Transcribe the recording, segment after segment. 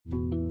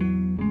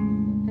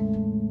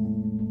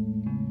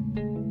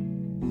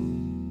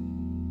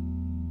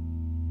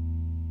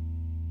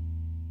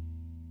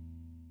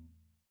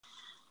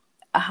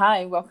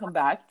Hi, welcome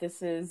back.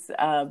 This is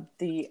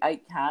the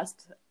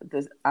IkeCast.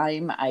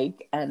 I'm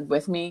Ike, and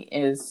with me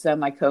is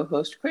my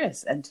co-host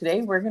Chris. And today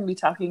we're going to be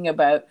talking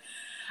about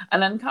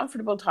an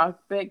uncomfortable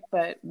topic,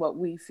 but what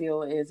we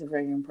feel is a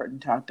very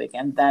important topic,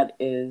 and that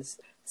is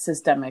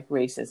systemic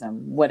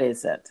racism. What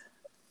is it?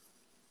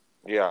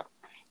 Yeah.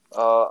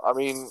 I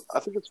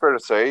think it's fair to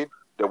say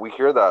that we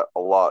hear that a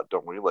lot,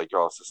 don't we? Like,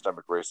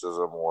 systemic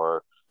racism,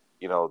 or,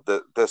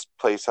 this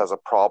place has a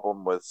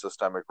problem with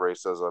systemic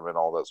racism and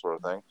all that sort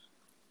of thing.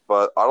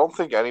 But I don't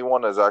think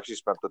anyone has actually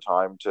spent the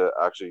time to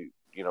actually,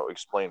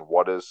 explain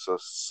what is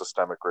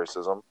systemic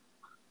racism,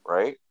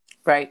 right?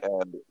 Right.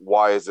 And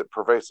why is it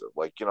pervasive?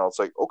 Like, it's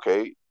like,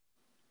 okay,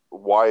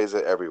 why is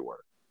it everywhere,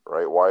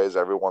 right? Why is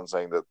everyone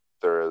saying that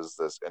there is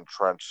this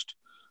entrenched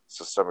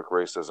systemic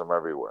racism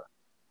everywhere?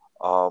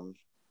 Um,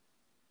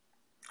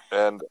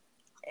 and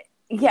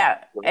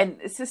Yeah, and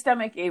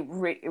systemic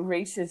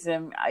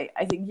racism,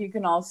 I think you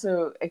can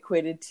also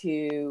equate it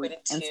to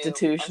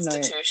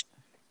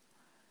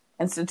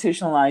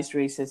institutionalized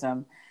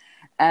racism.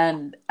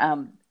 And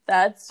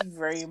that's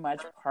very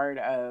much part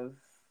of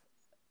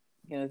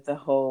the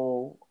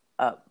whole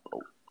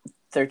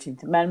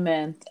 13th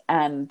Amendment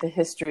and the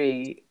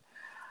history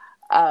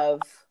of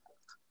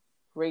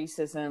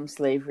racism,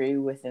 slavery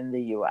within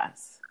the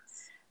U.S.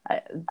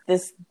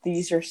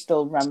 These are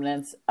still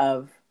remnants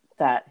of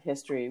that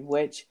history,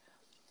 which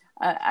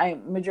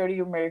majority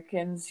of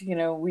Americans,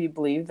 we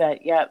believe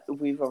that, yeah,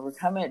 we've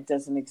overcome it,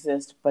 doesn't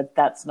exist, but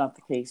that's not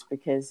the case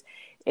because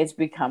it's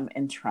become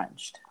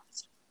entrenched.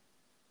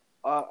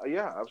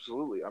 yeah,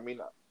 absolutely. I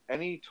mean,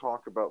 any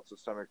talk about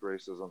systemic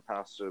racism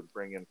has to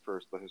bring in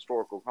first the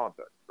historical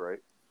context, right?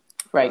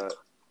 Right. That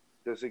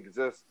this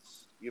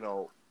exists,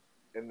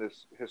 in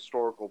this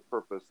historical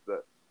purpose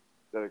that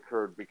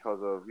occurred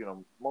because of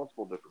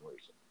multiple different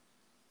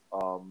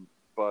reasons.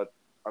 But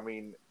I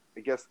mean, I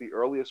guess the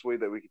earliest way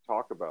that we could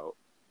talk about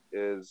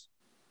is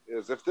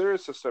is if there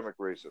is systemic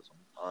racism,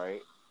 all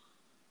right?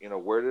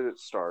 Where did it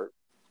start?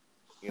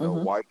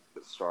 Mm-hmm. Why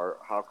did it start?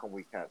 How come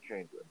we can't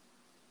change it,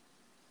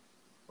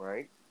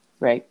 right?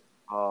 Right.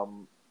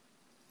 Um,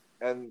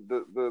 and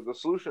the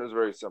solution is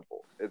very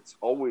simple. It's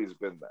always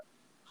been there,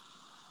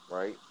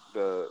 right?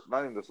 The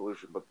not even the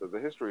solution, but the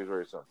history is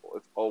very simple.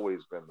 It's always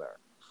been there,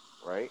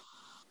 right?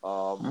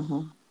 Um,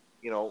 Mm-hmm.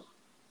 you know,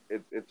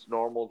 it's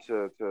normal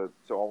to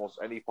almost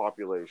any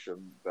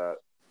population that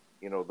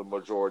the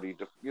majority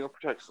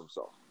protects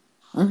themselves,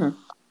 Mm-hmm.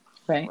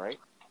 Right. right?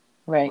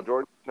 Right.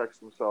 Majority protects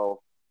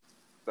themselves.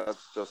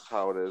 That's just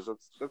how it is.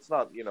 That's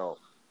not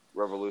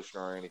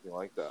revolutionary or anything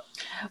like that.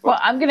 But Well,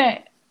 I'm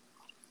gonna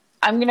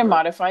sure,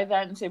 modify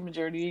that and say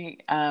majority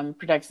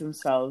protects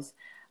themselves,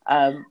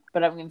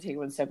 but I'm gonna take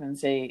one step and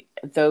say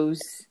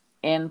those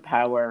in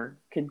power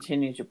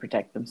continue to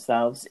protect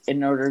themselves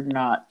in order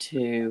not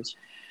to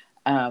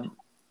um,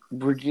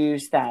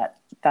 reduce that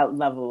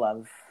level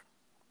of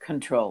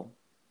control.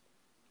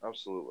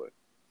 absolutely.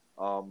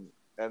 Um,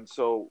 and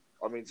so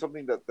I mean,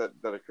 something that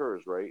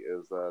occurs, right,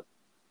 is that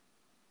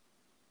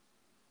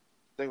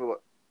think of it,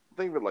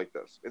 think of it like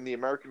this: in the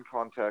American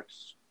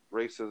context,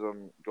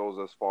 racism goes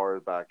as far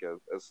back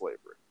as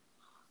slavery,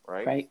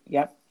 right? Right?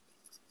 Yep.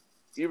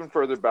 Even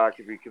further back,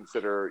 if you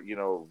consider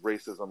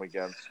racism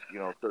against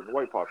certain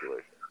white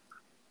populations,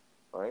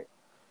 right?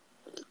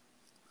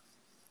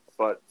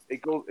 But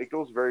it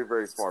goes very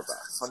very far back,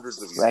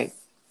 hundreds of years. Right.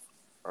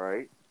 All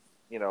right,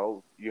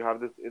 you have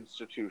this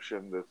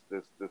institution,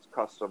 this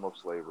custom of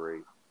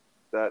slavery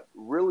that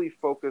really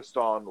focused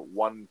on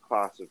one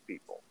class of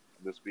people.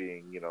 This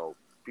being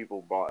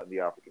people bought in the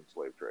African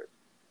slave trade,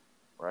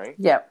 right?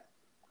 Yep.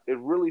 It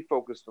really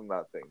focused on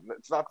that thing.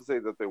 It's not to say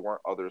that there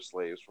weren't other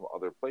slaves from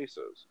other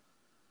places,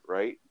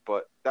 right?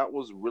 But that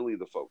was really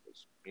the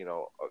focus.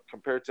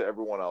 Compared to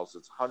everyone else,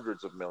 it's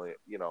hundreds of million.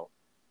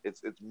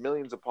 It's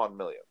millions upon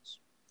millions.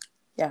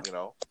 Yeah. You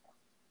know,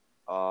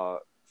 uh,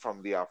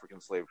 from the African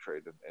slave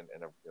trade and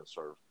everything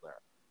started from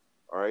there.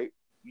 All right,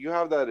 you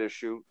have that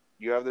issue.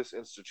 You have this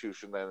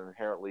institution that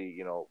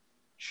inherently,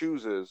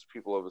 chooses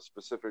people of a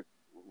specific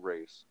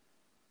race,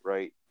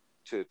 right,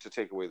 to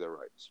take away their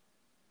rights.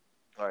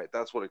 All right,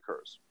 that's what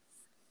occurs.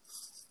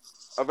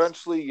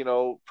 Eventually,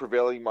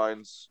 prevailing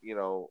minds,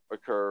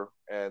 occur,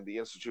 and the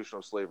institution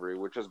of slavery,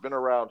 which has been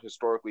around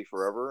historically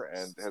forever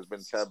and has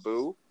been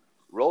taboo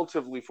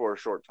relatively for a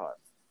short time,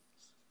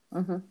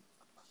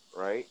 Mm-hmm.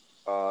 right?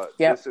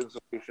 This Yep.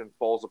 institution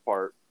falls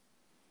apart.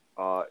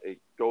 It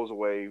goes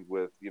away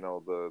with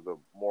the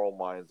moral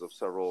minds of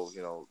several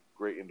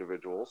great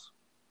individuals,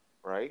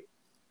 right?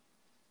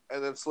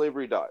 And then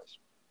slavery dies.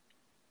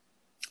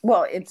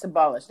 Well, it's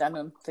abolished. I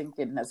don't think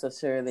it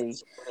necessarily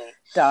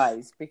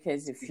dies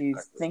because if you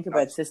Exactly. think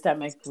about Absolutely.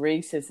 systemic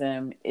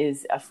racism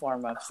is a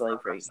form of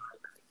slavery.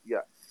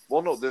 Yeah.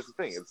 Well, no. There's the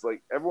thing. It's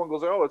like everyone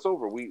goes, "Oh, it's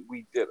over.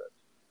 We did it."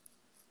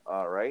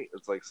 Right?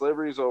 It's like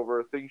slavery's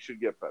over. Things should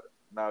get better.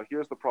 Now,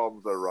 here's the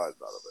problems that arise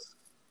out of it.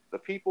 The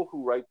people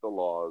who write the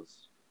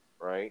laws,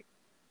 right?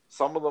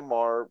 Some of them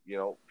are,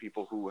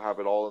 people who have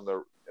it all in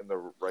their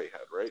right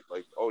head, right?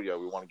 Like, oh yeah,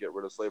 we want to get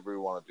rid of slavery.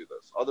 We want to do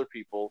this. Other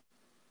people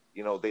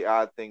They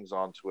add things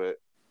onto it.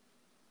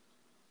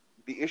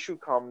 The issue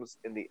comes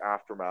in the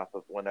aftermath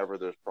of whenever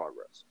there's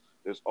progress.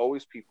 There's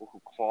always people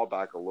who claw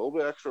back a little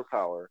bit extra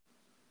power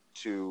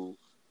to,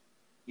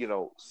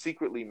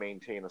 secretly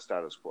maintain a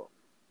status quo.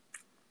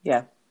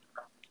 Yeah.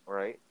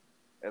 Right?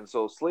 And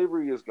so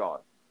slavery is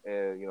gone.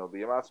 And,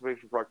 the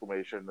Emancipation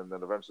Proclamation and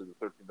then eventually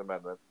the 13th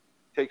Amendment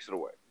takes it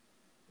away,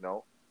 you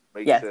know,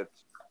 makes Yes. it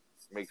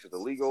makes it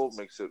illegal,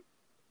 makes it,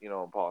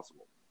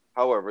 impossible.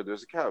 However,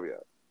 there's a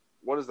caveat.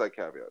 What is that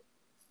caveat?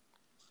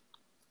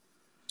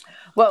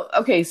 Well,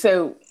 okay,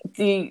 so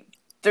the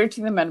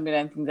 13th Amendment,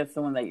 I think that's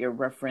the one that you're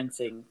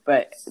referencing,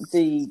 but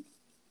the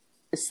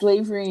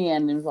slavery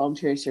and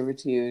involuntary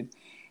servitude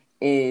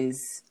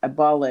is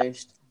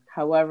abolished.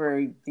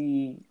 However,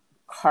 the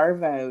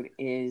carve out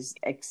is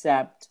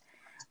except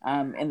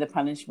in the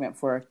punishment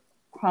for a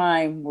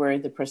crime where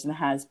the person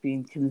has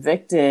been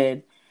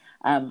convicted,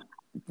 um,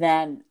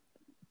 then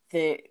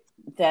the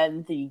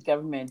then the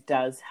government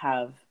does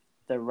have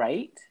the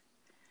right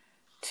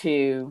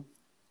to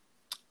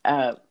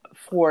uh,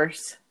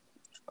 force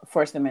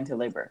them into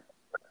labor.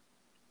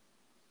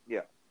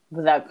 Yeah.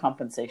 Without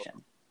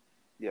compensation.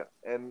 Yeah.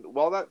 And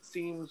while that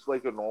seems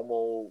like a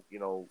normal,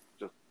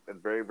 just a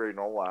very, very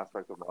normal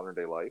aspect of modern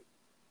day life,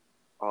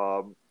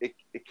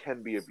 it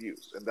can be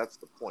abused. And that's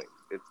the point.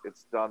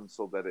 It's done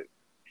so that it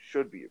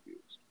should be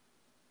abused.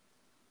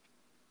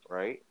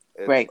 Right?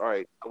 It's Right. all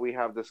right. We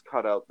have this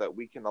cutout that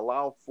we can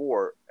allow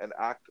for an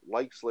act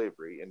like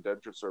slavery,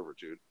 indentured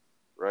servitude,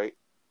 right?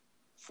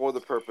 For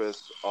the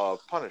purpose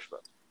of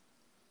punishment.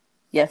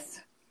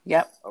 Yes.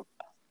 Yep.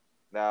 Okay.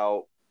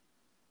 Now,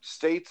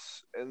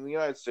 states in the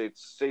United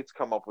States, states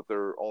come up with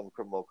their own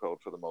criminal code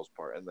for the most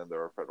part, and then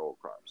there are federal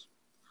crimes,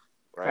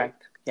 right?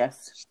 Correct.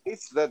 Yes.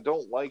 States that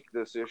don't like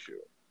this issue,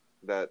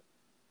 that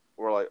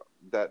or like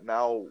that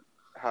now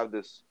have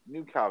this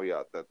new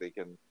caveat that they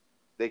can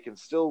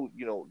still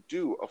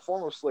do a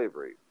form of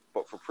slavery,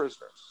 but for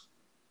prisoners,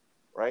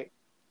 right?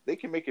 They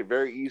can make it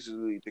very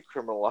easily to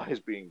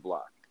criminalize being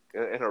black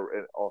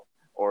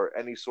or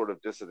any sort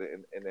of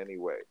dissident in any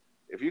way.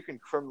 If you can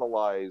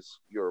criminalize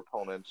your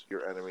opponent,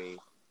 your enemy,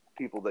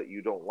 people that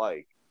you don't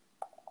like,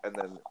 and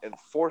then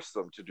enforce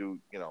them to do,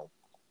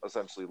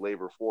 essentially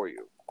labor for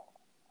you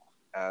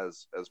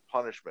as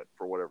punishment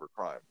for whatever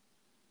crime,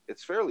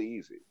 it's fairly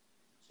easy.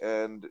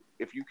 And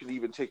if you can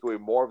even take away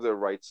more of their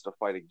rights to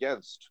fight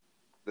against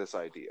this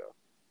idea,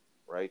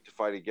 right? To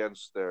fight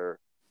against their,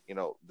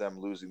 them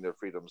losing their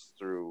freedoms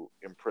through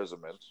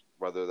imprisonment,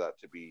 whether that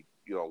to be,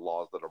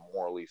 laws that are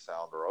morally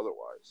sound or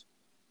otherwise,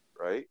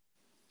 right?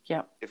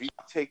 Yeah. If you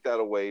take that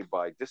away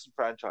by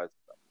disenfranchising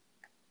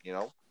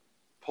them,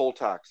 poll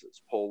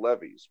taxes, poll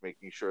levies,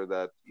 making sure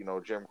that,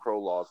 Jim Crow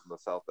laws in the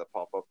South that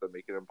pop up that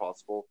make it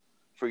impossible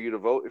for you to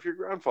vote if your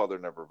grandfather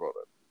never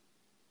voted,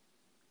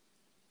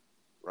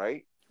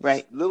 right?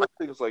 Right. Little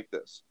things like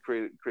this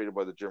created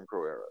by the Jim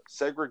Crow era,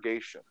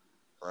 segregation,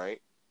 right?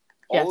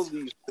 Yes. All of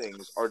these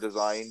things are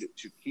designed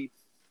to keep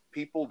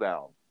people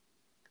down,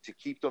 to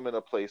keep them in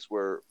a place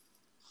where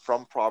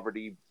from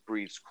poverty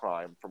breeds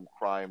crime, from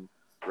crime,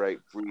 right,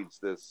 breeds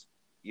this,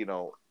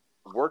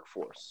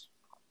 workforce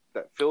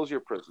that fills your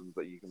prisons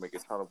that you can make a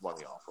ton of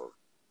money off of,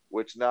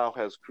 which now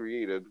has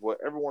created what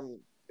everyone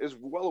is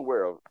well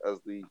aware of as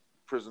the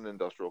prison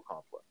industrial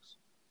complex,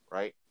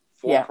 right?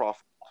 For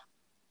profit,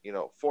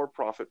 for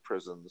profit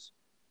prisons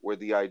where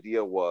the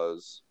idea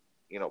was,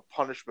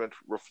 punishment,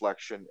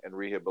 reflection, and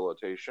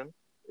rehabilitation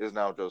is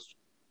now just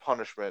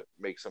punishment,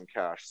 make some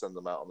cash, send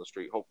them out on the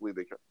street. Hopefully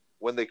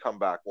when they come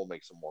back, we'll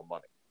make some more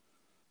money.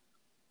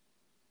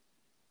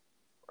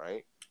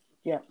 Right?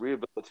 Yeah.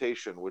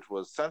 Rehabilitation, which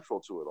was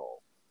central to it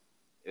all,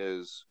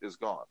 is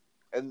gone.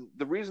 And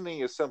the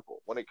reasoning is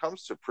simple. When it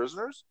comes to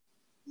prisoners,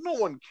 no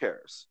one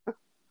cares.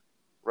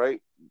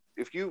 Right?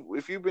 If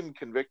you've been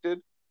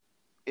convicted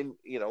in,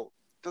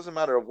 doesn't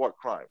matter of what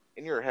crime,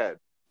 in your head,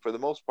 for the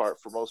most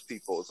part, for most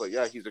people, it's like,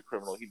 yeah, he's a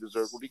criminal. He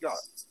deserves what he got.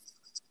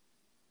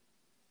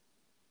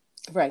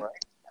 Right.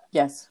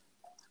 Yes.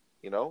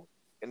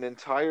 An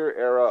entire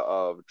era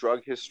of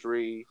drug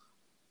history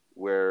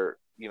where,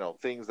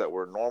 things that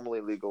were normally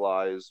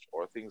legalized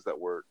or things that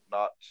were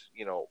not,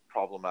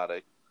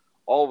 problematic,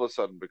 all of a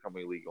sudden become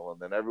illegal. And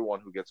then everyone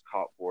who gets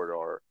caught for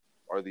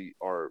it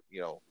are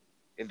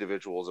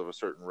individuals of a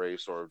certain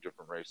race or of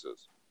different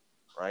races,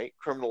 right?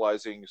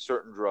 Criminalizing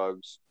certain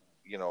drugs,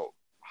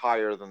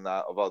 higher than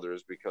that of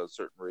others because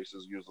certain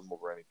races use them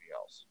over anything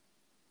else,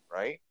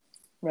 right?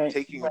 Right.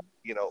 Taking,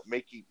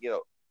 making,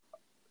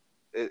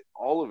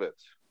 all of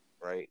it,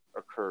 right,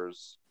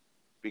 occurs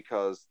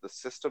because the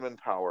system in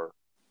power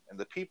and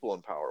the people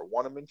in power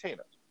want to maintain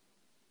it,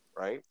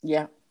 right?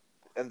 Yeah.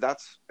 And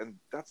that's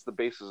the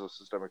basis of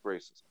systemic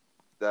racism.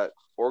 That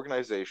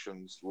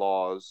organizations,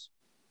 laws,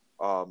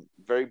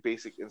 very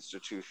basic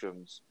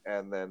institutions,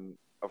 and then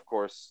of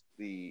course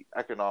the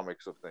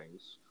economics of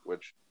things,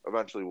 which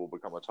eventually will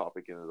become a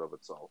topic in and of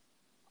itself.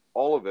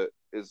 All of it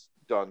is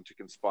done to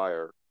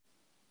conspire,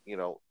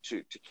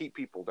 to keep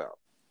people down.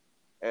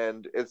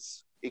 And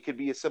it could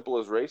be as simple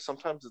as race.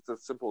 Sometimes it's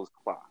as simple as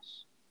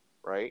class,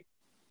 right?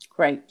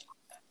 Right.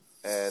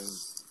 and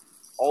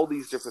all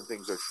these different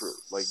things are true.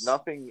 Like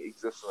nothing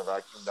exists in a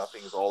vacuum.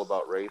 Nothing is all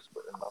about race,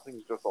 but and nothing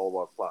is just all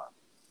about class.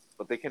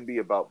 But they can be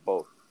about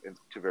both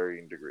to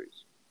varying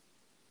degrees.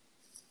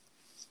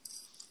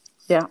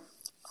 Yeah.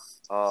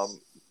 Um,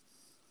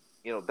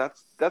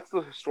 that's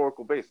the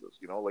historical basis.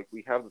 Like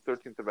we have the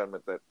 13th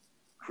Amendment that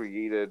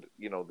created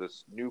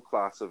this new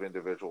class of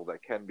individual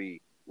that can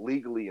be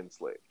legally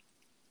enslaved.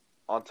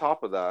 On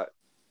top of that,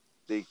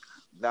 they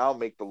now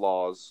make the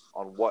laws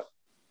on what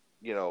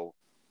you know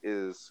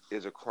is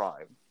a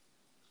crime.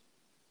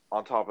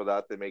 On top of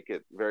that, they make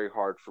it very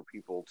hard for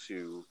people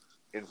to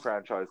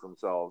enfranchise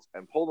themselves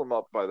and pull them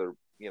up by their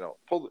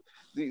pull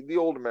the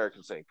old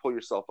American saying, pull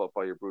yourself up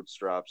by your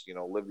bootstraps,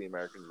 live the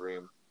American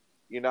dream.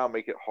 You now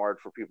make it hard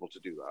for people to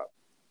do that,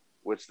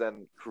 which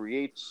then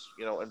creates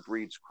and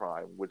breeds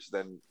crime, which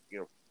then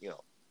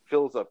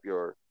fills up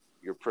your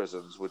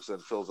prisons, which then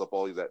fills up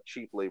all that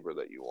cheap labor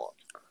that you want.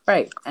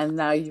 Right. And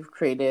now you've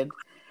created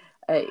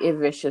a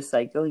vicious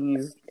cycle.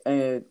 You've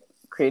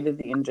created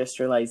the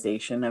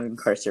industrialization of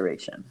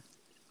incarceration.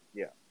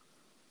 Yeah.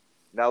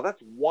 Now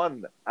that's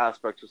one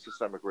aspect of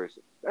systemic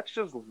racism. That's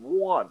just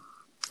one,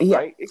 Yeah.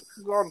 right? It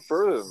goes on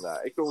further than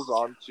that. It goes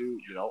on to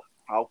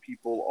how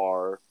people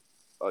are,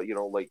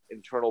 like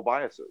internal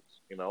biases.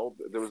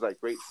 There was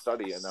that great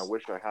study, and I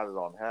wish I had it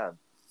on hand.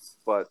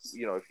 But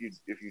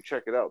if you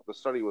check it out, the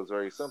study was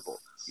very simple.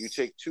 You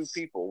take two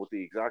people with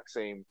the exact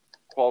same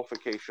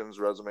qualifications,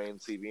 resume,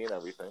 and CV, and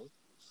everything.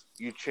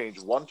 You change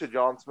one to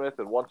John Smith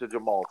and one to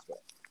Jamal Smith,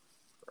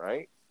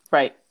 right?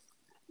 Right.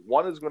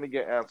 One is going to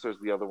get answers,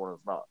 the other one is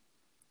not.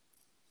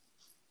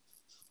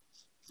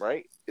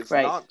 Right? It's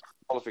right. not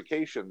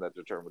qualification that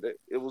determined it.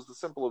 It was the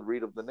simple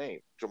read of the name,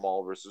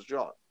 Jamal versus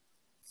John.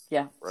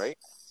 Yeah. Right?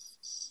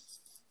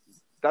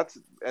 That's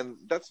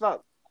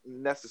not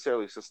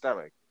necessarily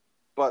systemic,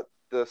 but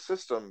the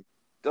system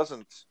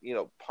doesn't,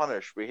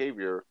 punish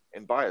behavior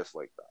and bias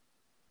like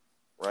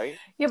that. Right?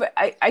 Yeah, but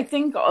I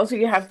think also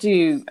you have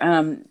to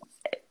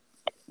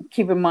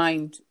keep in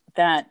mind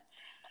that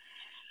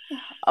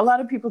a lot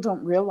of people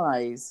don't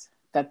realize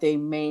that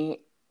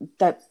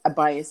that a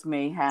bias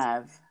may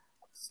have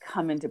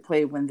come into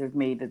play when they've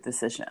made a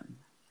decision.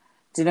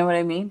 Do you know what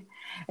I mean?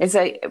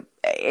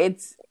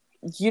 It's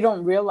you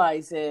don't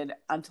realize it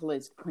until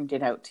it's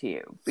pointed out to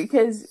you,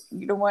 because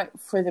you know what,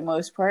 for the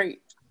most part,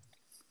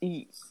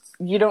 you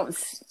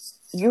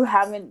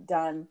haven't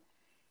done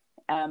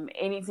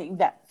anything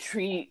that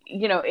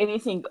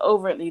anything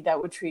overtly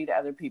that would treat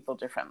other people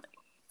differently.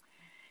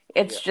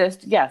 It's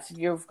just, yes,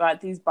 you've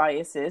got these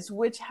biases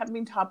which have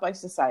been taught by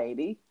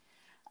society,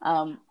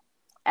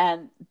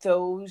 and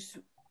those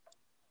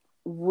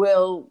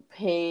will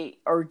play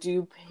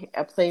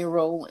a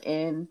role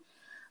in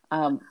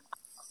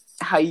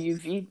how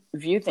you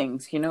view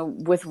things.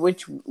 With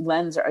which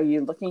lens are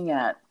you looking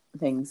at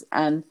things,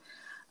 and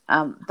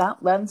that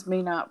lens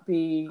may not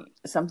be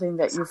something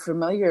that you're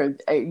familiar.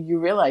 You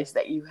realize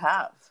that you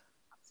have.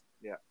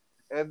 Yeah,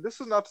 and this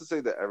is not to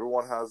say that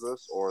everyone has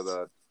this, or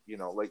that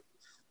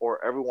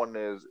or everyone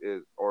is,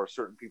 or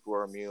certain people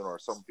are immune, or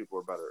some people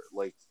are better.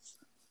 Like,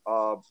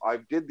 I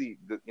did the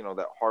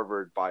that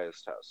Harvard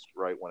bias test,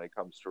 right, when it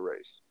comes to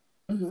race,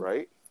 mm-hmm.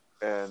 right,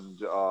 and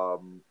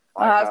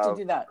I have to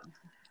do that.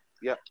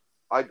 Yeah,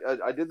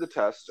 I did the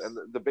test, and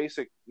the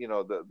basic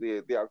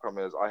the outcome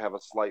is I have a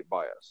slight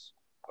bias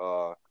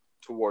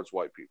towards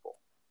white people.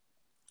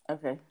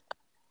 Okay.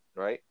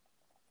 Right.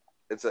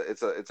 It's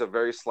a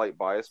very slight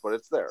bias, but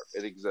it's there.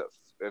 It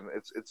exists, and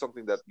it's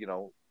something that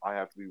I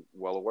have to be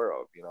well aware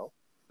of.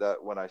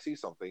 That when I see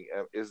something,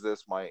 is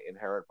this my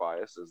inherent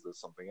bias? Is this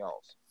something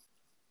else?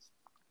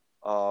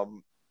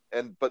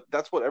 But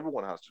that's what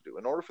everyone has to do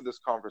in order for this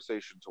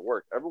conversation to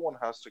work. Everyone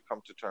has to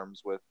come to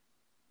terms with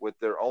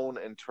their own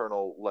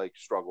internal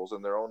struggles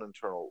and their own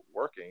internal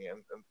working,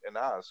 and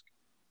ask,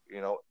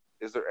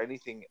 is there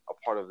anything a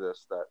part of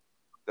this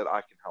that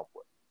I can help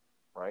with,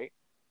 right?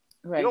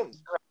 Right.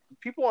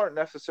 People aren't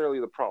necessarily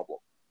the problem,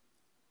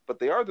 but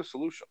they are the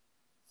solution.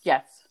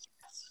 Yes.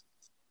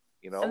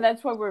 And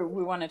that's why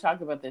we want to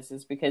talk about this,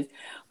 is because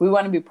we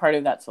want to be part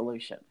of that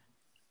solution.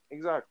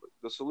 Exactly.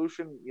 The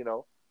solution,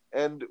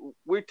 and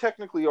we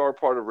technically are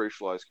part of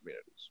racialized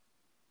communities.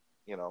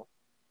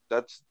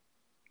 That's,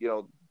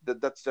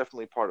 that's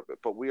definitely part of it.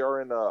 But we are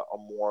in a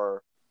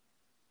more,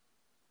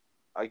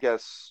 I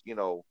guess,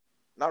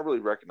 not really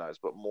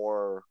recognized, but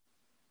more,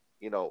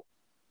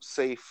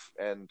 safe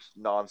and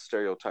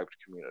non-stereotyped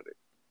community.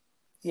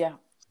 Yeah.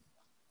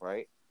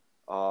 Right.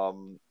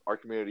 Our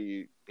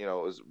community,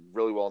 is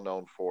really well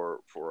known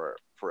for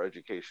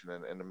education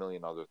and a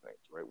million other things.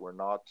 Right. We're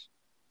not,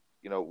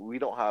 we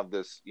don't have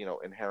this,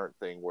 inherent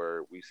thing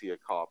where we see a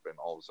cop and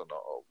all of a sudden,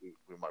 oh, we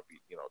might be,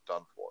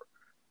 done for.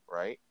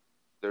 Right.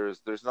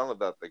 There's none of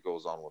that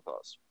goes on with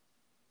us.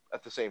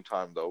 At the same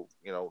time, though,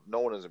 no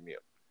one is immune.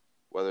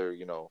 Whether,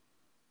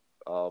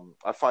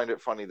 I find it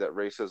funny that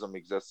racism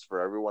exists for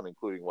everyone,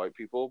 including white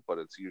people, but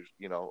it's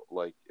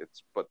usually,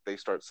 but they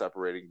start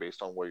separating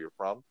based on where you're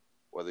from,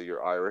 whether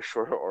you're Irish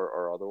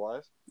or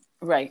otherwise.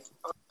 Right.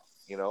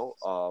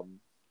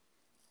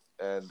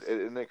 and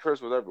it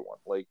occurs with everyone.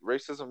 Like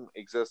racism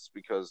exists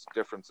because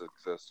difference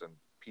exists, and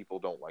people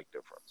don't like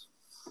difference,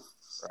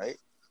 right?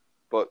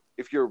 But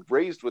if you're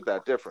raised with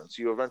that difference,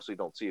 you eventually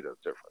don't see it as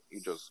different. You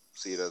just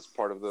see it as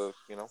part of the,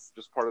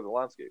 just part of the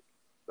landscape.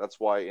 That's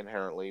why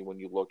inherently, when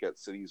you look at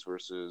cities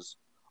versus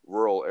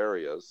rural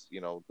areas,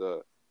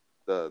 the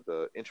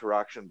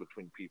interaction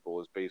between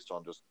people is based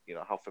on just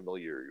how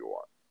familiar you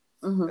are,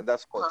 Mm-hmm. and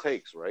that's what it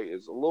takes, right?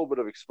 Is a little bit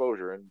of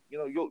exposure, and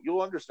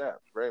you'll understand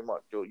very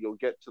much. You'll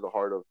get to the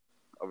heart of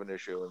an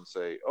issue and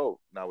say, oh,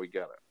 now we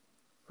get it.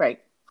 Right.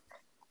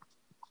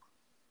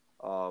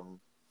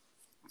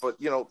 But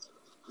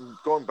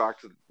going back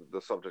to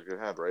the subject at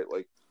hand, right?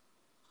 Like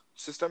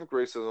systemic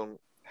racism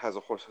has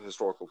a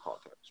historical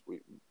context.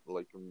 We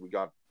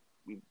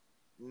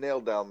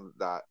nailed down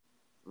that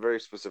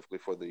very specifically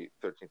for the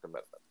 13th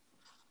Amendment.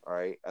 All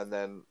right, and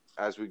then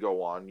as we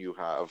go on, you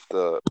have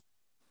the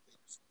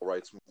civil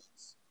rights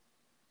movements,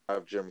 you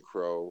have Jim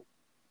Crow,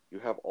 you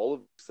have all of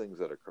these things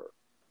that occur,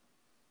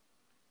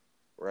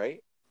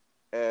 right?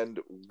 And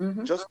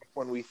Mm-hmm. just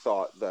when we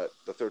thought that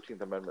the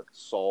 13th Amendment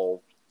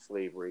solved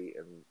slavery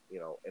and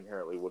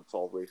inherently would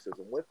solve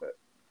racism with it,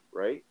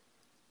 right?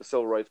 The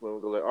civil rights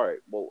movement goes like, all right,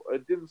 well,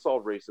 it didn't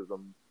solve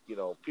racism.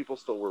 People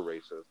still were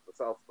racist. The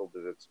South still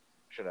did its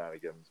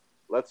shenanigans.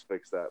 Let's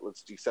fix that.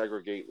 Let's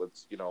desegregate.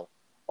 Let's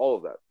all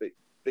of that.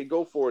 They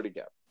go for it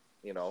again.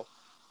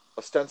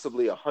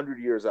 Ostensibly 100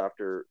 years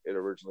after it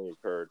originally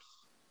occurred,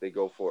 they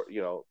go for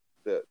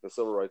the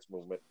civil rights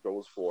movement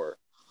goes for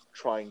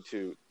trying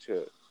to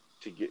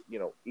get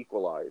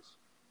equalize,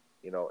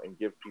 and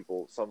give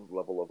people some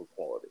level of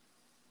equality,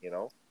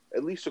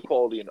 at least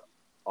equality and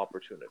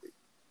opportunity,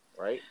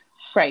 right?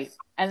 Right.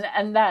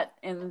 And that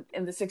in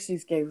the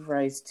 60s gave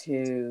rise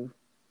to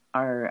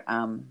our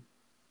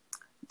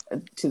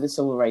to the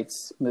civil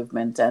rights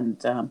movement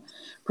and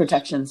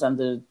protections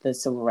under the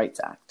Civil Rights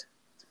Act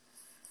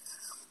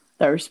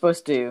that were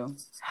supposed to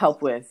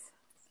help with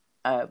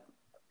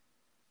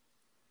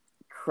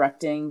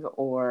correcting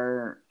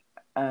or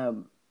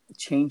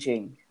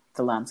changing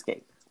the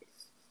landscape.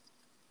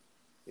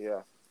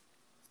 Yeah.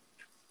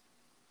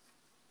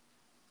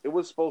 It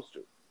was supposed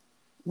to.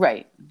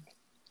 Right.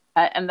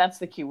 And that's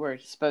the key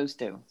word, supposed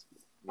to.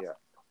 Yeah.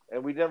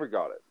 And we never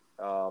got it.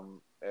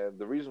 And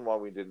the reason why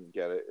we didn't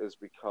get it is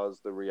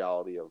because the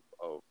reality of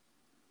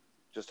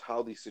just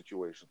how these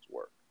situations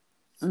work.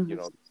 Mm-hmm.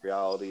 The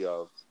reality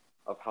of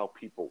how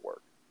people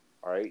work.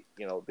 All right.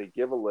 They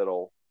give a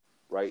little,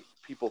 right?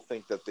 People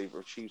think that they've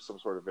achieved some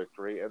sort of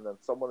victory, and then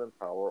someone in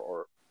power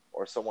or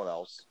someone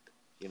else,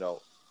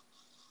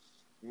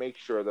 make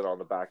sure that on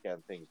the back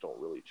end things don't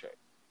really change.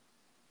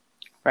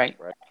 Right.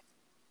 Right.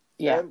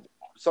 Yeah. And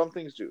some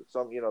things do.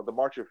 Some, the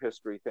march of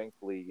history,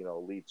 thankfully,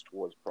 leads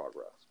towards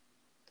progress,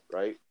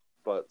 right?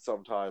 But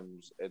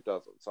sometimes it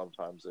doesn't.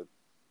 Sometimes it,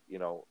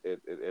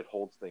 it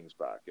holds things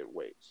back. It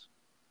waits.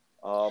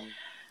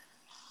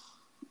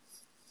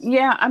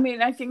 Yeah, I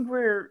mean, I think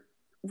we're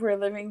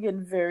living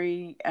in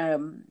very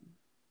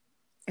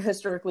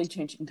historically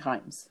changing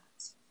times.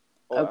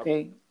 Oh,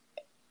 okay.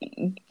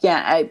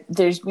 Yeah,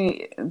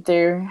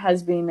 there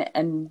has been,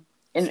 and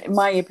in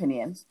my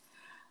opinion,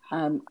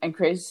 and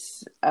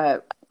Chris,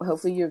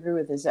 hopefully you agree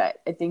with this. I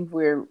think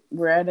we're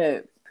at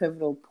a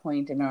pivotal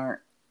point in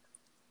our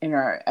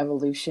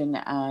evolution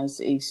as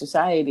a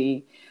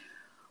society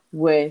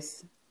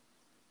with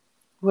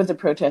the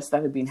protests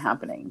that have been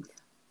happening.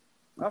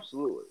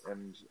 Absolutely,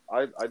 and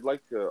I'd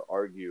like to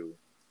argue.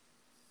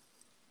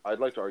 I'd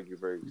like to argue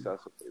very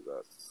excessively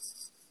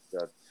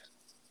that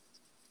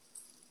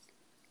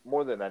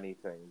more than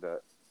anything,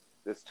 that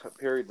this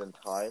period in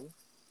time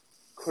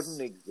couldn't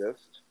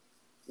exist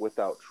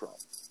without Trump.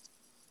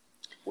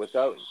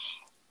 Without,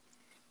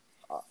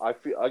 I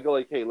go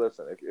like, hey,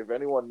 listen, if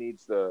anyone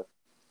needs the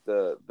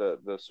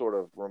sort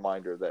of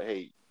reminder that,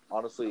 hey,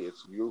 honestly,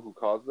 it's you who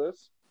caused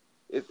this,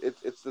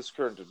 it's this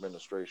current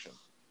administration.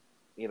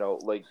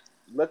 Like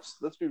let's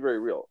be very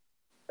real.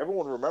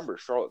 Everyone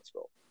remembers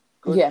Charlottesville.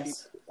 Good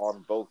Yes. people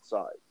on both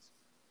sides,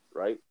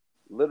 right?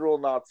 Literal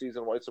Nazis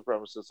and white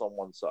supremacists on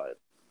one side,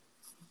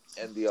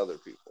 and the other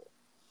people,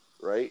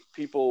 right?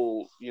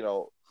 People,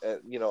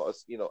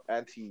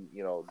 anti,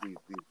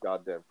 these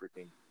goddamn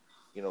freaking,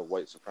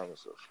 white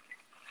supremacists.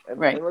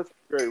 Right. And let's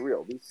be very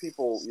real. These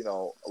people,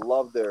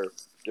 love their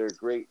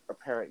great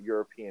apparent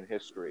European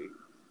history,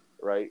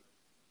 right?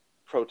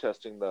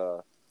 Protesting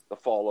the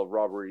fall of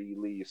Robert E.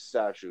 Lee's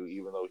statue,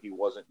 even though he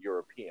wasn't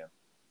European,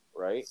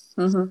 right?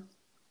 Mm-hmm.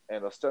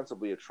 And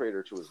ostensibly a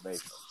traitor to his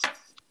nation.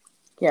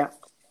 Yeah.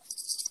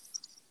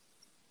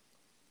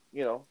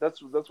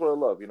 That's what I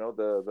love.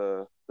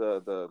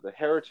 The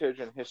heritage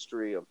and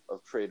history of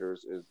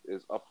traitors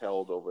is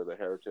upheld over the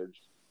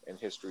heritage and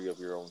history of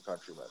your own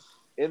countrymen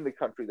in the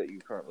country that you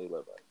currently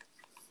live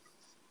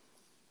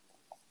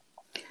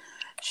in.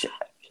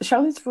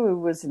 Charlottesville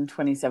was in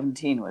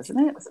 2017, wasn't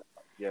it?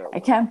 Yeah.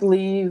 I can't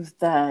believe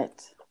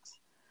that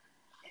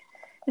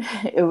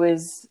it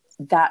was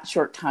that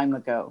short time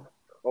ago.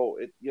 Oh,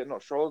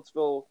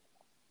 Charlottesville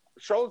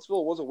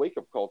was a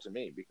wake-up call to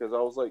me, because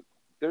I was like,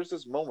 there's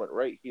this moment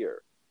right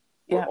here,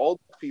 where Yeah. all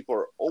people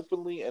are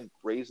openly and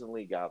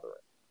brazenly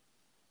gathering.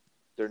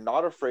 They're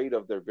not afraid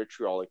of their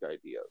vitriolic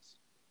ideas.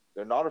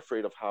 They're not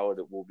afraid of how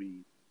it will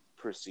be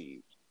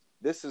perceived.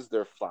 This is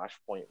their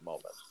flashpoint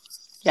moment.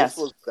 This Yes.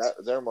 was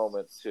their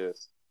moment to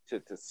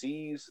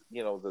seize,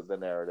 the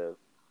narrative,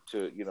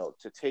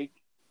 to take,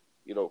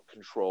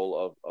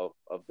 control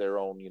of their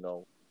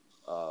own,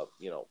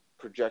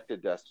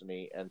 projected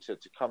destiny, and to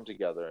come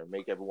together and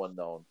make everyone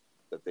known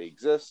that they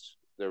exist,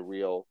 they're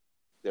real,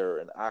 they're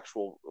an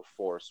actual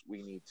force.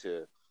 We need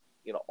to,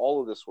 all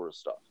of this sort of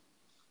stuff.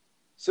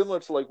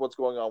 Similar to like what's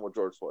going on with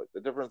George Floyd. The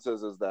difference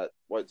is that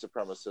white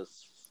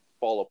supremacists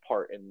fall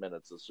apart in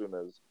minutes as soon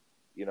as,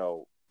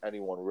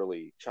 anyone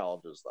really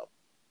challenges them.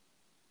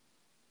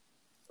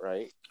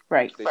 Right?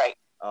 Right. Right.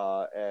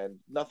 And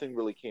nothing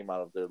really came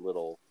out of their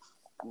little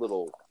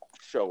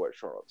show at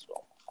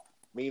Charlottesville.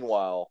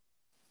 Meanwhile,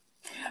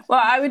 well,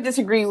 I would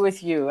disagree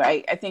with you.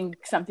 I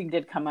think something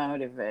did come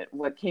out of it.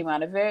 What came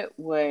out of it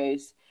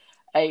was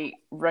a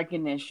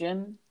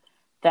recognition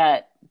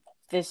that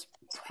this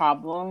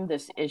problem,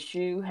 this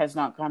issue has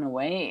not gone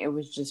away. It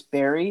was just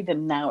buried,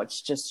 and now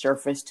it's just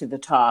surfaced to the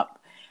top.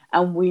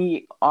 And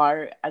we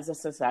are, as a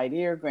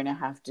society, are going to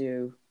have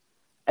to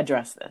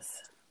address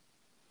this.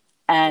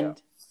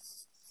 And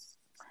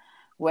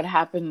what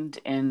happened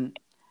in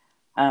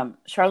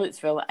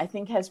Charlottesville, I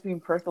think, has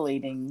been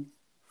percolating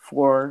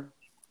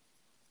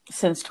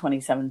since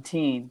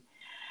 2017,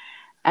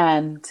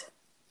 and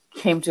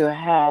came to a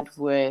head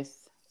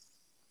with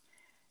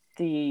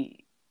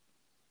the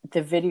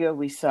video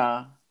we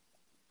saw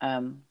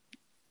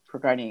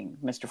regarding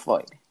Mr.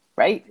 Floyd,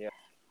 right? Yeah,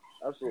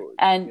 absolutely.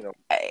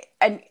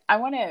 And I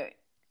want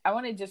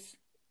to just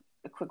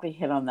quickly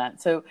hit on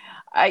that. So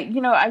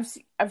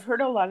I've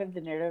heard a lot of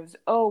the narratives.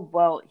 Oh,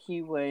 well,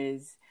 he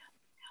was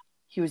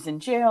in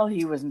jail.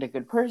 He wasn't a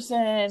good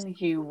person.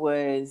 He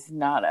was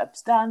not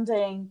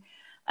upstanding.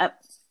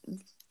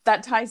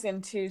 That ties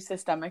into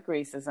systemic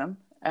racism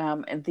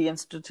and the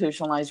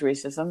institutionalized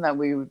racism that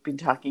we've been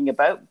talking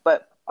about.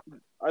 But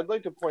I'd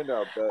like to point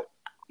out that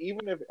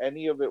even if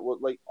any of it was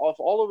if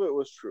all of it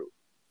was true,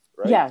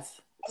 right? Yes,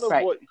 none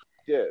of what he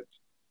did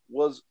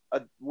was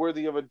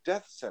worthy of a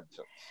death sentence.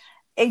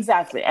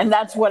 Exactly, and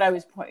that's what I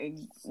was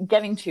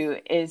getting to,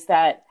 is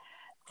that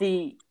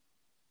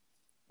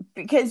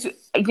because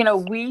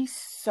we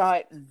saw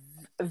it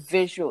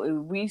visually,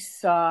 we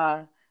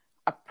saw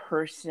a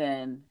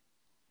person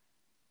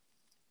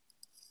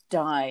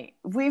die.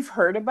 We've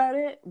heard about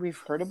it.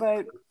 We've heard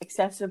about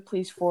excessive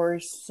police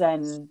force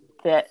and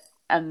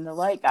the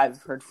like.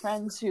 I've heard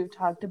friends who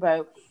talked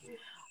about,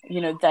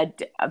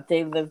 that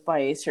they live by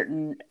a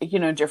certain,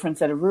 different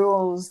set of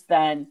rules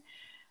than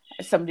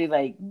somebody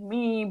like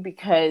me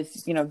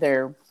because,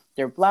 they're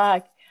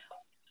Black.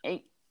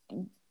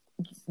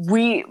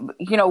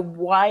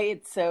 Why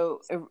it's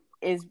so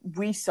is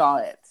we saw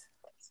it.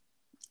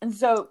 And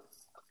so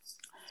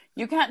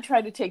you can't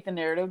try to take the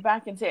narrative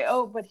back and say,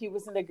 oh, but he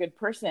wasn't a good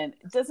person.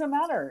 It doesn't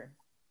matter.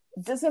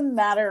 It doesn't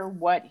matter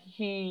what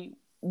he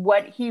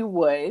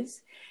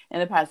was in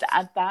the past.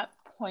 At that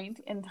point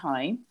in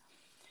time,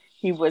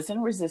 he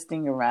wasn't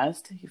resisting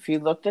arrest. If you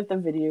looked at the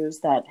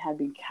videos that had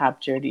been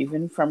captured,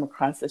 even from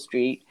across the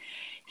street,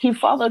 he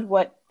followed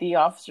what the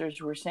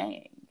officers were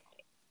saying.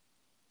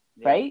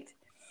 Yeah. Right?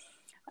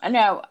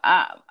 Now,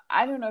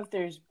 I don't know if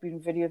there's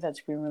been video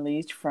that's been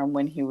released from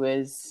when he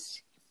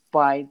was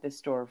by the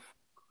store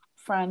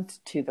front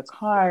to the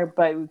car,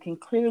 but we can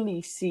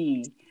clearly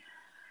see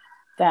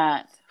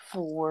that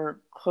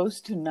for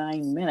close to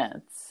 9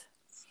 minutes,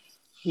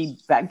 he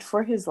begged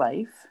for his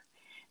life.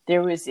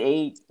 There was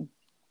a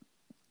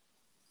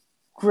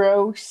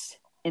gross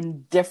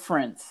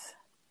indifference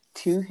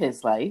to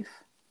his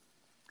life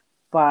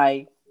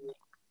by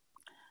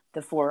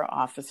the 4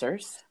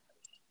 officers,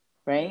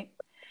 right?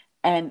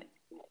 And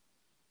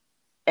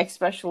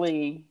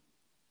especially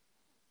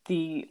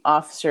the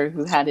officer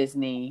who had his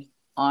knee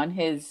on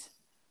his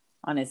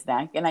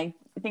neck. And I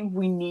think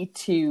we need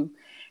to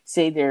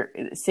say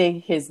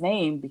his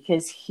name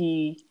because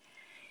he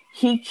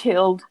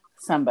killed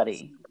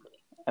somebody,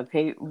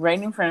 okay,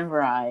 right in front of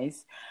our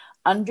eyes,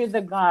 under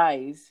the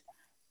guise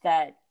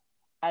that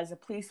as a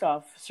police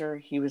officer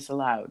he was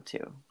allowed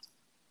to,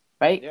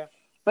 right? Yeah.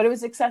 But it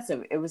was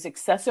excessive. It was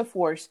excessive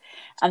force,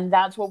 and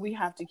that's what we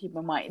have to keep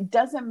in mind. It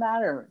doesn't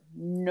matter.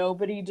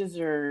 Nobody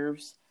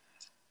deserves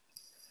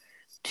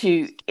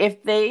to,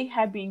 if they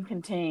have been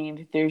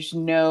contained, there's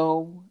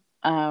no,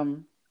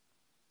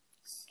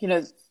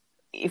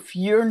 if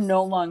you're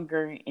no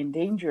longer in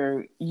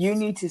danger, you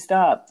need to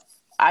stop.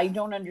 I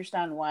don't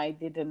understand why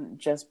they didn't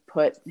just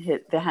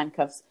hit the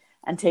handcuffs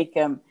and take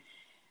him,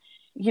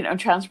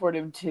 transport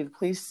him to the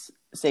police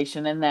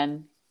station and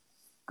then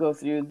go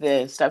through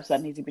the steps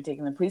that need to be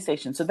taken in the police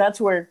station. So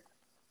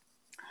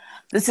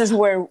this is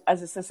where,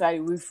 as a society,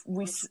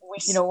 we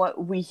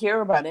we hear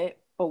about it,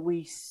 but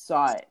we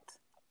saw it.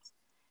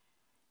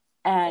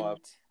 And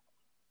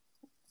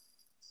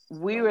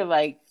we were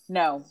like,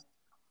 no,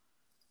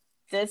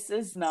 this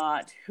is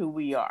not who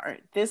we are.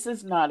 This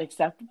is not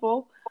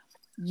acceptable.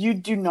 You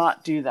do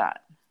not do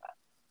that.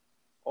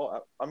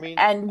 Oh, I mean,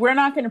 and we're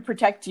not going to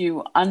protect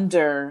you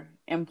under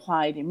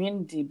implied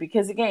immunity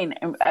because, again,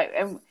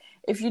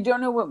 if you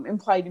don't know what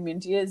implied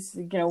immunity is,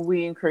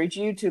 we encourage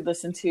you to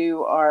listen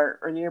to our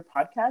earlier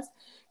podcast.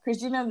 Chris,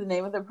 do you know the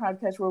name of the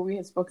podcast where we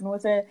had spoken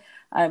with it?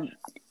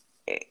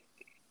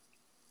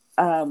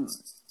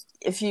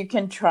 If you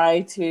can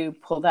try to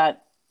pull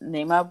that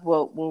name up,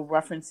 we'll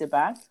reference it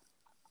back.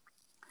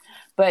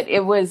 But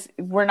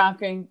we're not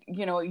going,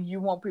 you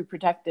won't be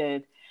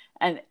protected,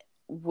 and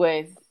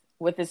with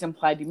this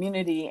implied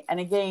immunity.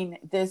 And again,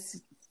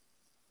 this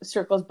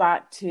circles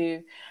back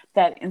to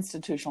that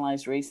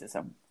institutionalized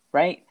racism,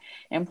 right?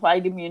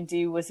 Implied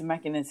immunity was a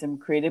mechanism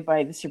created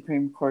by the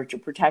Supreme Court to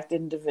protect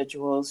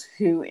individuals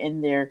who,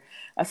 in their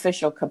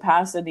official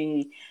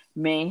capacity,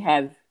 may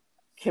have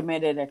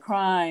committed a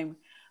crime,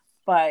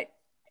 but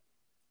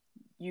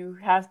you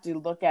have to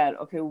look at,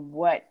 okay,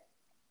 what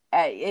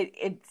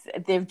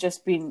they've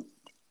just been,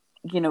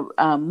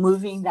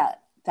 moving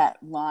that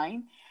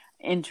line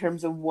in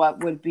terms of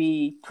what would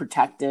be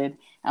protected,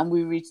 and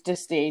we reached a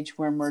stage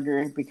where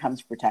murder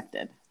becomes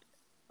protected.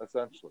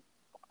 Essentially,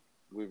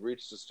 we've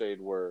reached a stage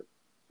where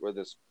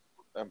this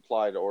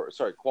qualified,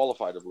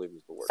 I believe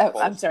is the word. Oh,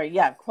 I'm sorry.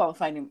 Yeah,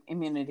 qualified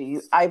immunity.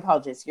 I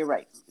apologize. You're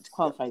right. It's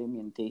qualified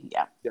immunity.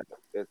 Yeah. Yeah,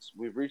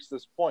 we've reached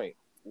this point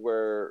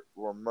where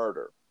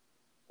murder,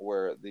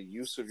 where the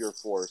use of your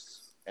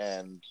force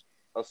and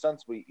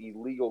ostensibly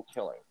illegal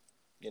killing.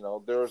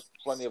 There's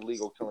plenty of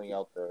legal killing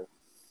out there.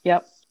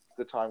 Yep.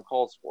 The time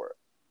calls for it,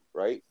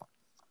 right?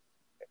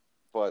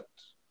 But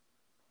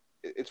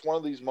it's one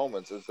of these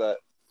moments is that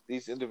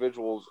these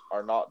individuals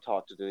are not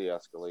taught to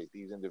de-escalate.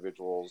 These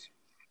individuals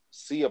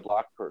see a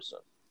black person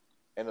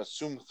and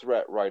assume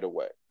threat right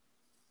away.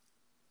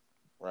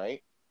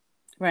 Right?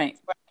 Right.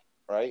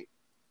 Right?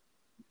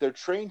 They're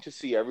trained to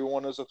see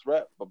everyone as a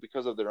threat, but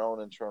because of their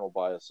own internal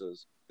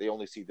biases, they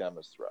only see them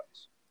as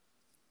threats.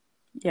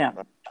 Yeah.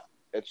 Right?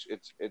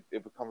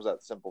 It becomes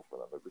that simple for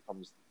them.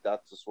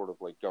 That's the sort of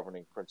like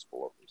governing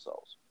principle of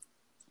themselves.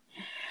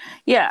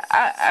 Yeah,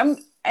 I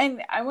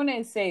want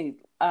to say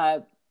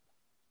that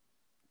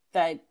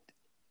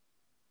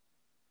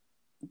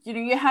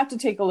you have to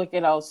take a look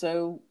at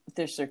also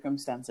their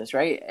circumstances,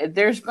 right?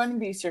 There's going to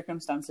be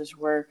circumstances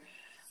where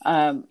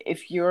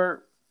if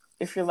your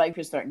life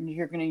is threatened,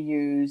 you're going to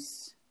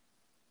use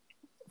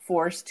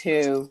force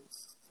to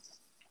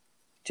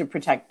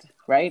protect,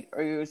 right?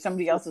 Or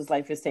somebody else's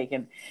life is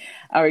taken,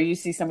 or you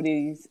see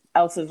somebody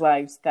else's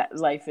life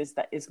is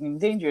in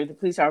danger. The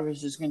police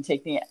officer is going to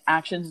take the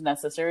actions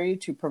necessary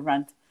to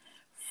prevent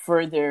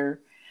further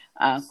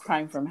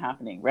crime from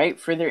happening, right?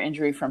 Further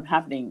injury from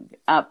happening.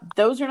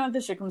 Those are not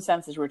the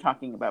circumstances we're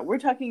talking about. We're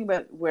talking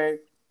about where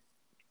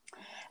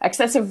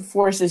excessive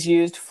force is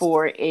used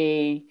for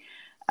a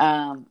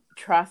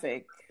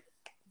traffic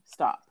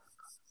stop,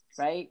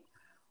 right?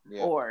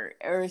 Yeah. Or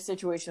a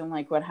situation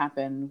like what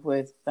happened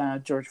with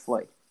George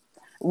Floyd.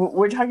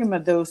 We're talking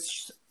about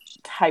those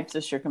types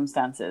of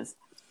circumstances.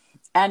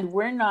 And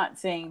we're not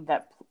saying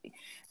that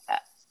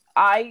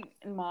I,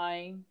 in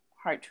my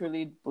heart,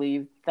 truly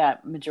believe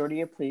that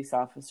majority of police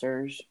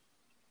officers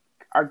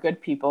are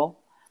good people.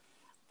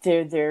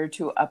 They're there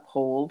to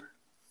uphold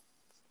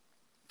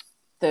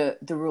the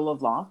rule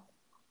of law.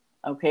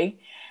 Okay?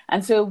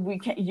 And so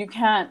you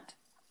can't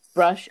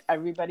brush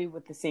everybody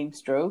with the same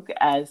stroke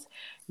as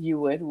you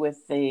would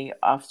with the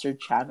Officer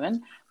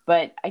Chadwin.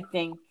 But I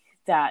think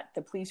that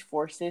the police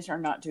forces are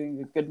not doing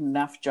a good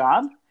enough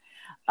job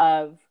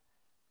of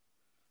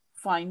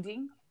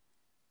finding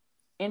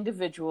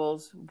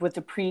individuals with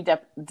the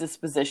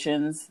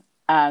predispositions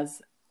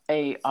as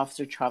a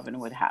Officer Chadwin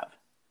would have.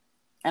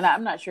 And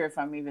I'm not sure if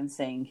I'm even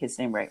saying his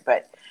name right,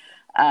 but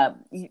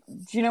do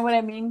you know what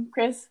I mean,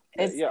 Chris?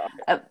 It's, yeah.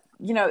 I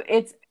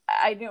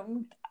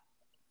don't.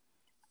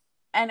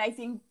 And I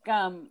think,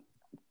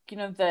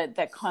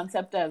 the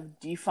concept of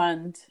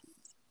defund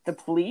the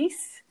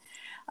police,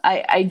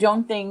 I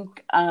don't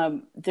think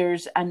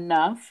there's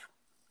enough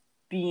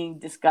being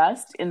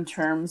discussed in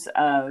terms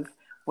of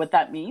what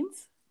that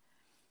means.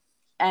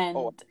 And,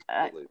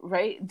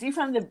 right,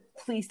 defund the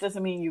police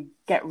doesn't mean you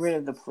get rid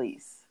of the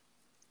police.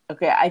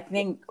 Okay, I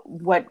think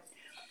what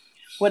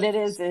it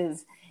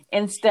is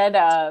instead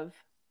of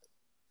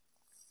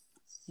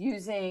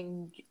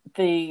using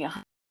the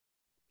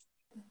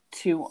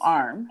to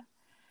arm,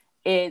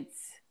 it's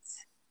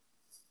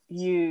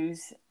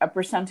use a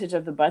percentage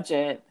of the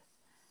budget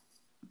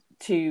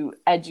to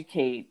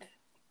educate,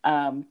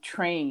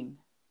 train,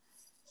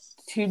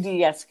 to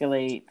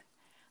de-escalate,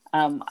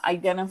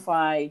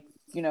 identify,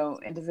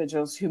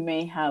 individuals who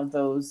may have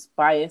those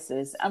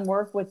biases and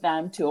work with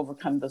them to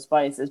overcome those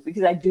biases,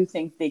 because I do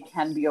think they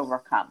can be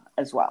overcome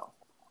as well.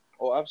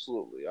 Oh,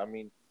 absolutely. I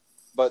mean,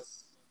 but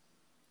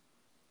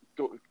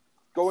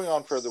going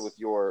on further with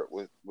your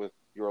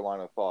line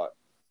of thought,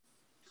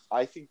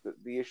 I think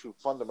that the issue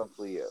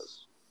fundamentally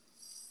is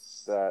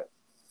that,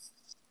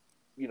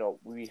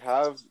 we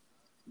have,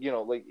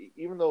 like,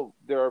 even though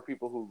there are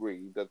people who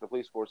agree that the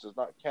police force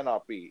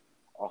cannot be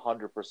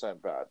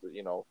 100% bad,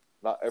 that,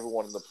 not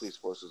everyone in the police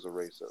force is a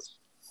racist.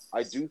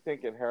 I do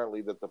think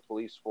inherently that the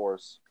police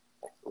force,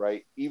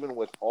 right, even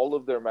with all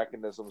of their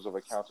mechanisms of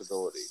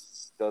accountability,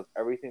 does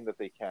everything that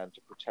they can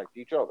to protect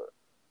each other,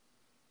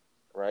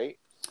 right?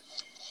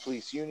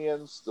 Police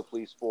unions, the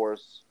police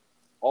force,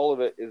 all of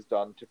it is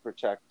done to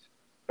protect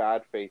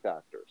bad faith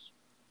actors,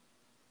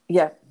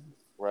 Yeah.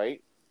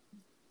 right?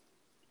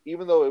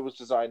 Even though it was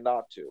designed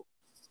not to,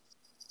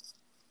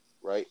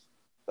 right?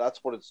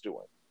 That's what it's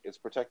doing. It's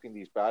protecting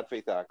these bad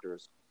faith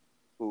actors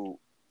who,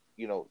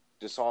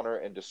 dishonor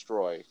and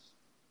destroy,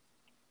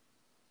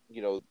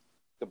 you know,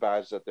 the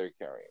badge that they're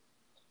carrying,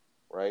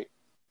 right?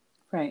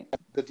 Right.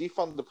 The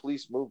defund the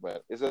police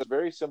movement is as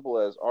very simple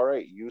as, all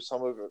right, use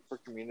some of it for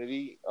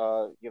community,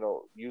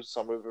 use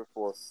some of it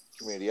for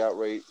community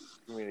outreach,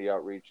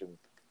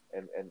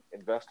 and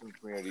invest in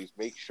communities.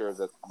 Make sure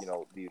that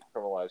these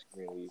criminalized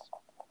communities,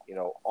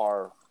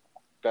 are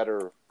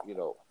better,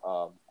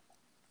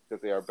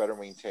 that they are better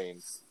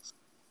maintained.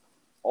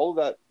 All of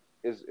that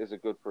is a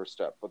good first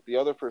step. But the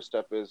other first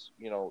step is,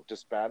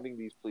 disbanding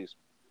these police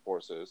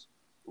forces,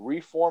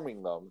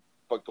 reforming them,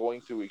 but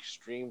going through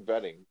extreme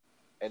vetting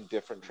and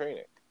different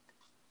training,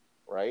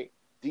 right?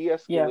 Yeah.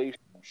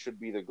 De-escalation should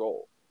be the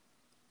goal.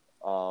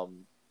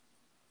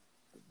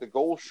 The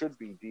goal should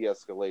be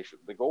de-escalation.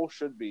 The goal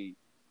should be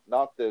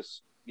not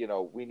this,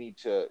 we need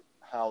to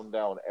hound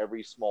down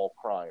every small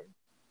crime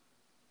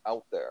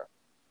out there,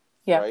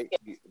 Yeah. right?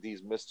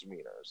 These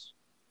misdemeanors,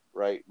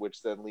 right?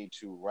 Which then lead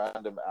to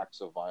random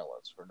acts of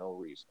violence for no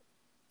reason,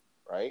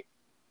 right?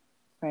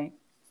 Right.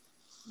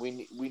 We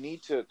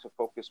need to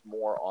focus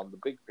more on the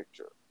big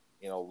picture,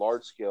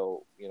 large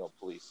scale,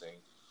 policing,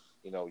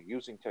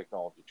 using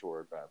technology to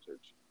our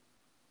advantage.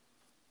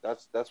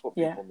 That's what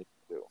Yeah. people need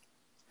to do.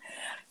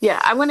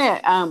 Yeah. I want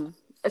to.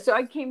 So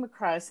I came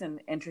across an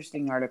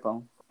interesting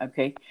article.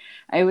 Okay,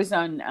 I was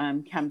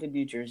on Camden,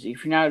 New Jersey.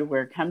 If you're not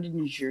aware, Camden,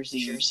 New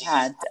Jersey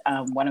had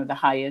one of the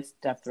highest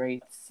death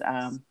rates,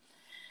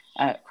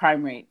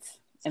 crime rates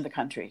in the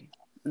country.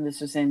 And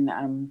this was in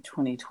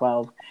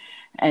 2012.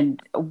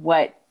 And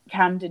what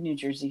Camden, New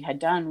Jersey had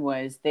done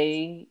was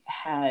they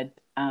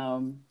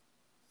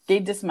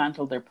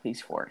dismantled their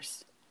police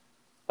force.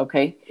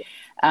 Okay,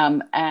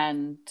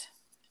 and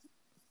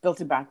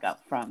built it back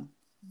up from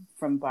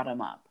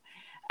bottom up.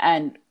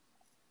 And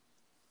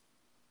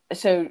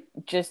so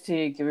just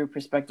to give you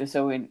perspective,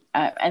 and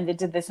they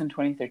did this in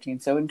 2013.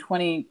 So in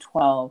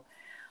 2012,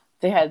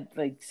 they had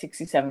like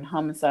 67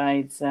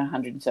 homicides,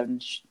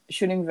 107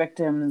 shooting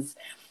victims,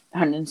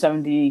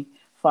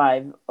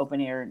 175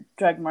 open air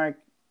drug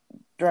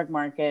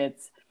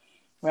markets,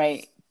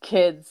 right?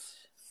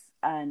 Kids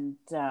and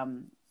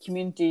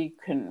community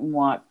couldn't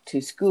walk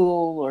to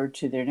school or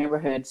to their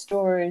neighborhood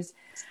stores.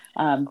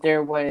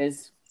 There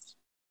was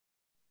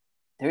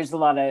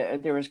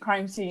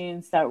crime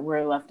scenes that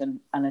were left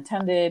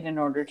unattended in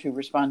order to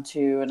respond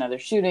to another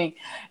shooting.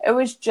 It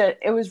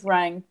was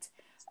ranked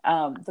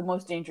the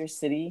most dangerous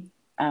city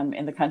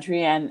in the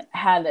country, and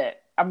had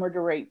a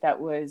murder rate that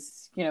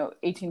was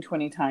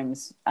 18-20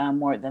 times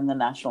more than the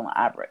national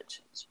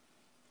average,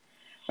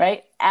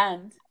 right?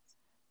 And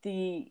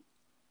the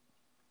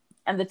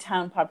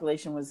town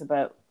population was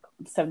about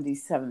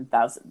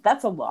 77,000.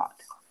 That's a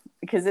lot,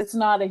 because it's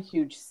not a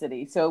huge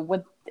city. So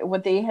what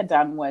they had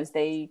done was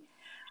they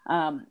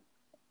in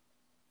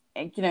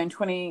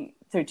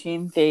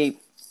 2013, they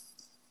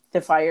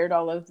fired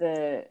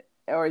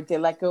they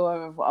let go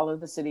of all of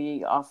the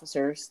city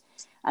officers,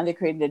 and they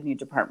created a new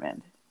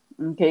department.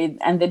 Okay,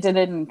 and they did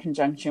it in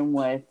conjunction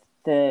with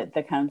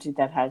the county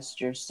that has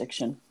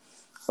jurisdiction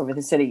over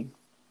the city.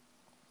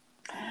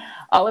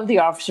 All of the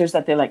officers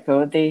that they let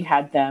go, they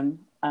had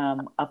them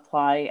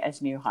apply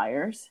as new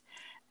hires,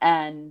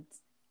 and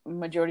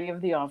majority of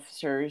the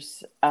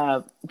officers,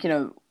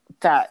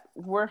 that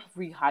were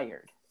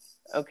rehired.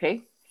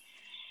 Okay.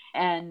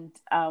 And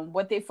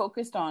what they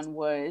focused on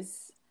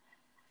was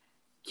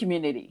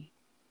community.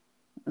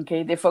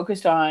 Okay. They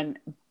focused on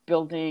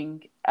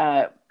building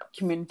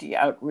community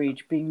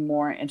outreach, being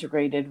more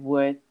integrated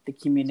with the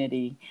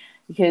community.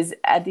 Because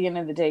at the end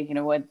of the day,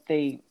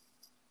 the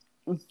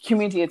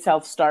community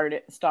itself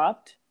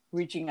stopped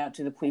reaching out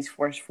to the police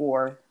force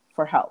for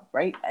help,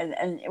 right?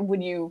 And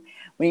when you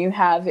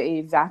have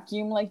a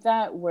vacuum like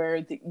that,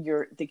 where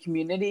the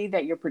community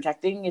that you're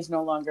protecting is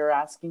no longer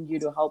asking you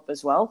to help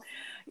as well,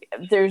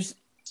 there's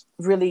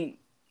really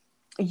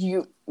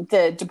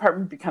the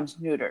department becomes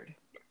neutered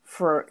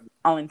for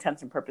all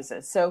intents and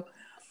purposes. So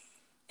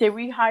they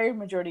rehired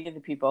majority of the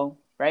people,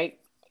 right?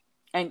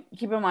 And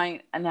keep in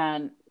mind, and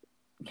then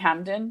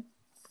Camden,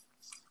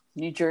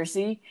 New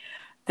Jersey,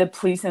 the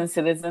police and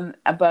citizen,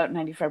 about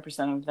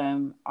 95% of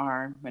them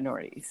are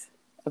minorities.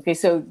 Okay,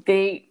 so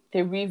they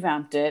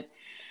revamped it,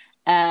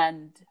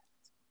 and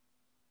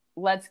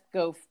let's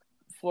go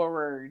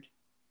forward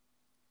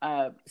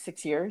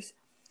 6 years.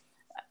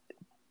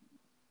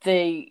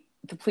 The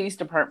police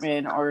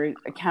department, or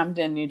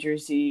Camden, New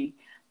Jersey,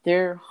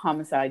 their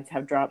homicides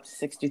have dropped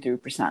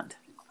 63%.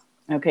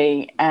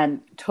 Okay,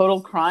 and total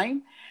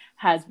crime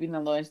has been the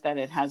lowest that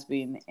it has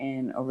been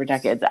in over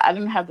decades. I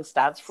don't have the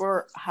stats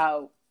for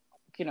how,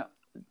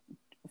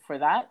 for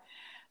that.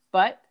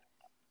 But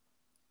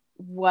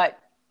what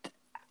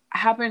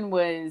happened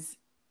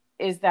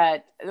is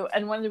that,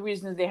 and one of the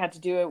reasons they had to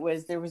do it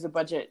was there was a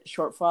budget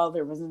shortfall.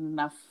 There wasn't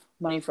enough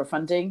money for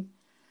funding,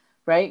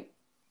 right?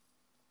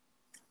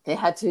 They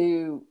had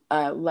to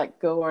let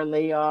go or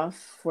lay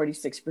off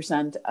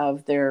 46%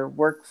 of their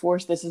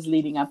workforce. This is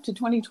leading up to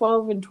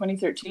 2012 and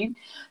 2013.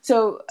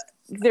 So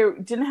they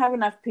didn't have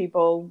enough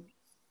people.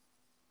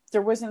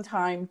 There wasn't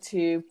time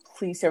to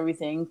police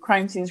everything.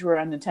 Crime scenes were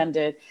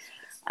unattended.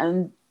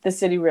 And the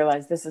city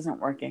realized this isn't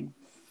working.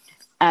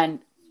 And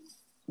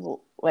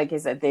like I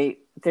said, they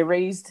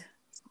raised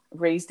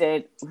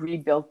it,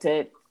 rebuilt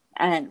it,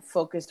 and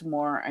focused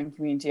more on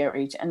community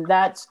outreach. And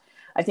that's,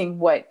 I think,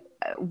 what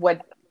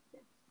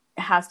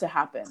has to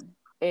happen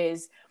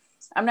is,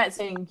 I'm not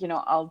saying,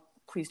 all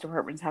police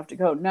departments have to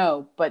go.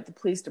 No, but the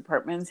police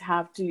departments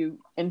have to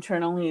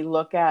internally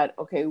look at,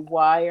 okay,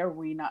 why are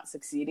we not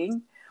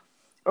succeeding?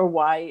 Or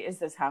why is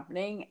this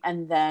happening?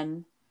 And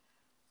then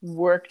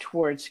work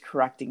towards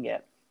correcting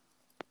it,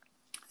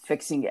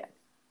 fixing it,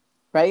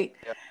 right?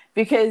 Yeah.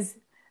 Because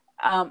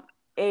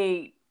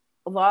a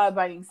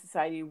law-abiding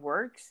society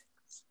works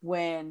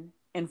when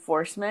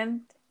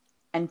enforcement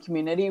and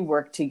community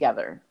work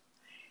together.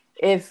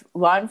 If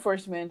law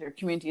enforcement or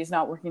community is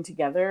not working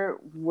together,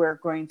 we're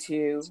going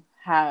to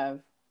have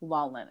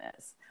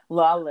lawlessness.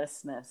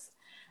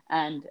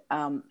 And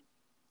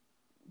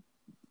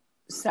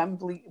some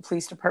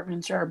police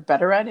departments are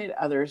better at it,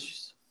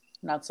 others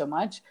not so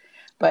much.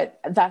 But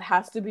that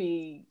has to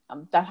be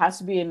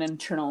an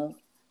internal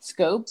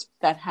scope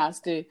that has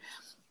to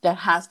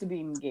be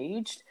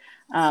engaged.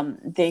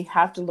 They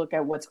have to look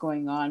at what's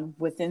going on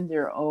within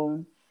their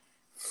own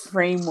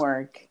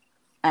framework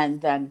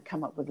and then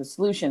come up with a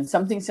solution,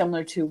 something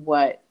similar to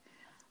what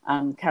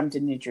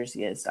Camden, New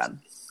Jersey has done.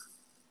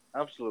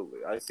 Absolutely.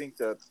 I think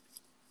that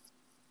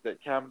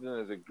Camden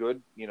is a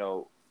good,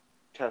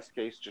 test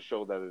case to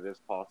show that it is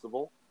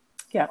possible.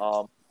 Yeah.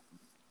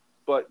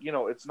 But,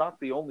 it's not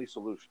the only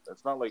solution.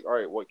 It's not like, all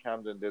right, what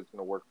Camden did is going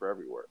to work for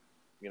everywhere.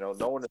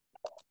 No one is,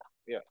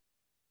 yeah.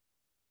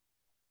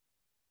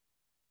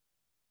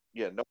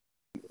 Yeah, no.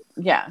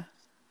 Yeah.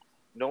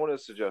 No one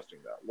is suggesting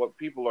that. What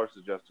people are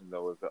suggesting,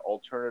 though, is that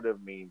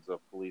alternative means of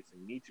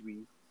policing need to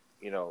be,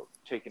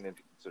 taken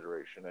into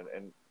consideration.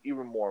 And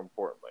even more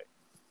importantly,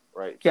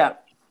 right? Yeah.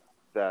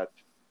 That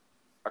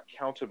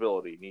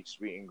accountability needs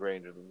to be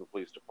ingrained into the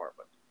police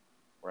department,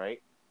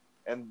 right?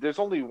 And there's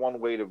only one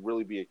way to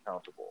really be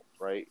accountable,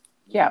 right?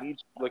 Yeah. We need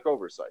like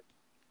oversight.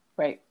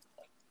 Right.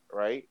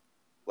 Right?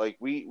 Like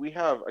we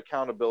have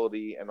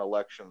accountability and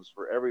elections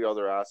for every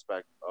other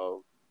aspect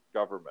of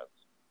government.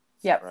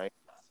 Yeah. Right?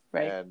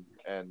 Right.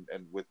 And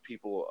with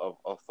people of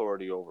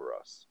authority over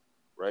us.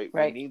 Right?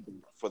 Right. We need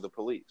them for the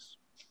police.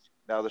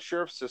 Now the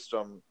sheriff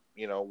system,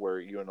 where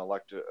you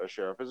elect a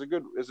sheriff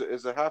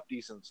is a half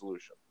decent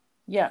solution.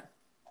 Yeah.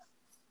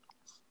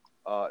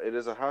 It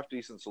is a half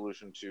decent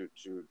solution to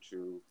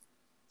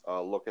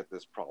look at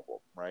this problem,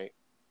 right?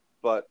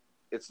 But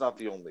it's not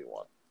the only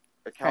one.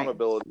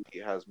 Accountability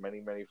has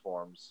many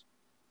forms.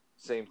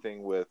 Same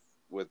thing with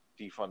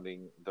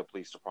defunding the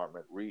police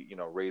department,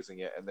 raising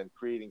it, and then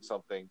creating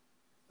something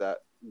that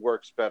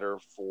works better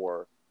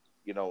for,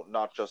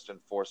 not just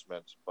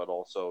enforcement but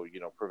also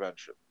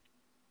prevention,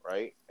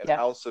 right? An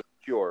ounce of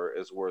cure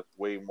is worth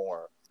way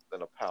more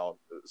than a pound.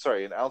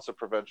 Sorry, an ounce of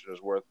prevention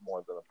is worth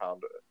more than a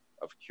pound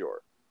of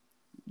cure.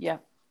 Yeah.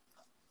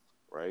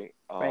 Right.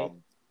 Right.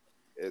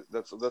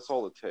 That's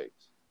all it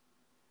takes.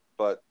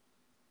 But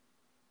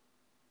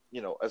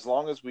as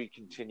long as we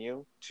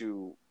continue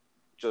to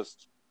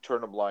just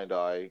turn a blind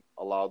eye,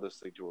 allow this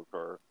thing to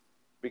occur,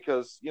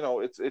 because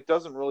it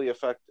doesn't really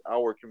affect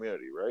our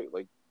community, right?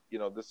 Like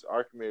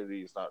our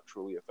community is not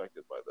truly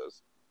affected by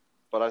this.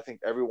 But I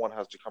think everyone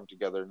has to come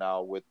together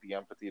now with the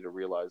empathy to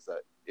realize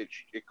that it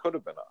could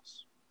have been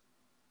us.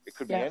 It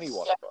could be any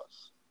one of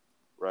us,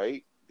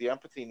 right? The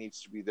empathy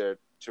needs to be there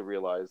to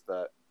realize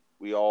that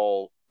we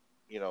all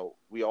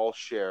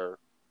share,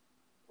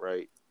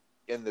 right,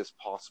 in this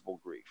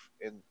possible grief,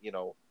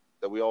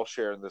 that we all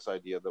share in this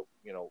idea that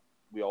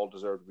we all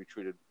deserve to be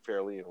treated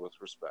fairly and with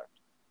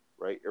respect,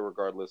 right,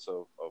 irregardless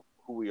of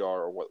who we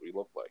are or what we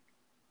look like.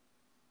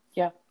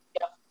 Yeah.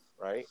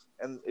 Right,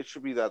 and it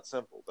should be that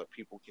simple that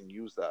people can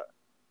use that.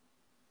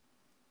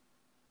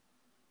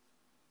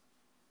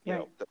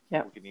 That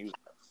people can use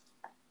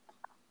that.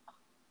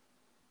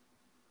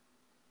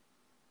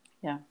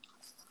 Yeah.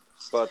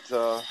 But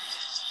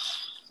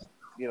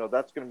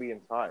that's going to be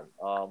in time,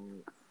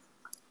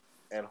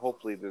 and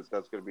hopefully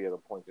that's going to be at a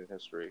point in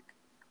history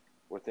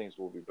where things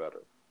will be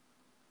better.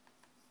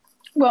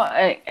 Well,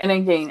 and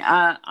again,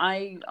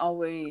 I'm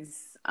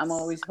always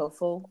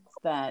hopeful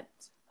that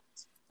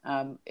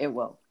it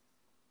will.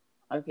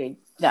 Okay,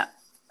 that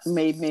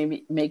may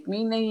make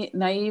me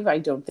naive. I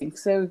don't think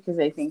so, because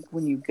I think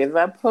when you give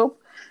up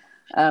hope,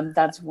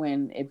 that's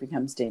when it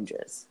becomes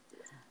dangerous.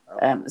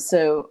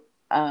 So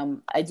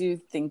I do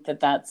think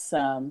that's.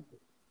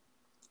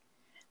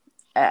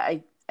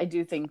 I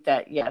do think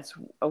that yes,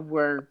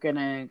 we're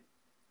gonna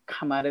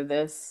come out of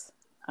this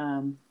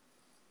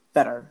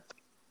better,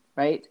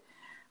 right?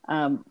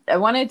 I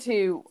wanted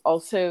to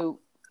also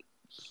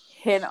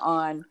hit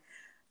on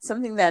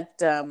something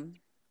that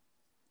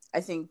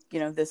I think,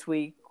 this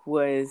week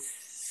was,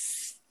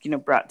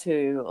 brought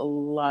to a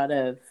lot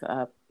of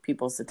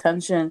people's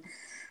attention.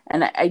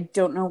 And I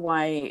don't know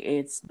why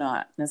it's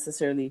not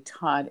necessarily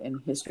taught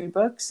in history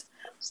books,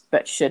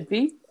 but should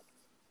be.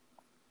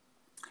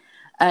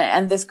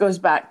 And this goes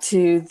back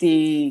to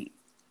the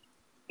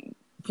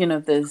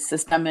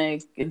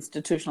systemic,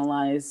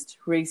 institutionalized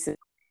racism,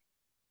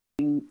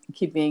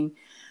 keeping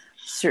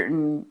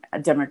certain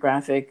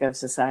demographic of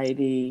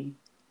society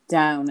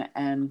down,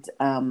 and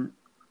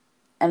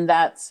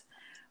that's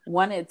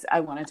one. I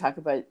want to talk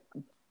about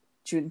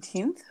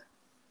Juneteenth,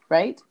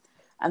 right?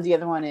 And the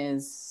other one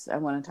is I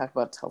want to talk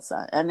about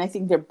Tulsa, and I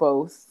think they're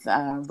both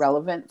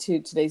relevant to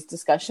today's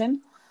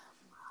discussion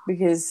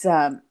because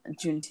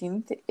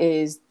Juneteenth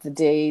is the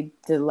day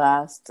the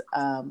last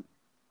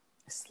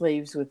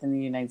slaves within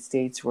the United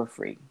States were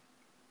free.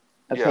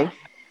 Okay, yeah.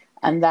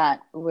 And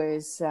that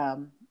was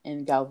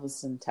in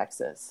Galveston,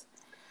 Texas.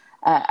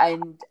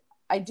 And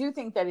I do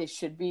think that it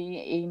should be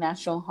a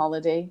national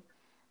holiday.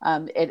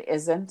 It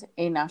isn't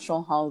a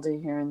national holiday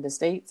here in the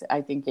States.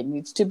 I think it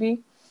needs to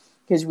be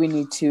because we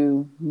need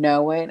to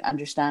know it,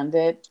 understand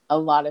it. A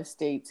lot of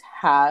states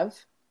have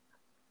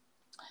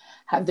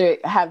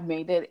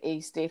made it a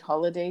state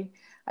holiday.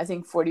 I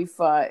think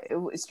 45.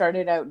 It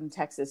started out in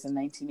Texas in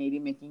 1980,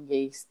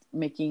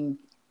 making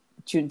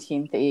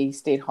Juneteenth a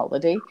state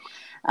holiday.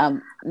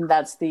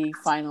 That's the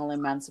final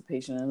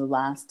emancipation and the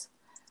last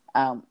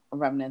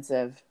remnants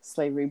of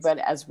slavery. But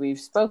as we've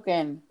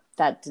spoken,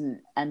 that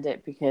didn't end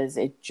it because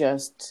it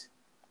just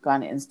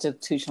got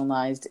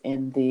institutionalized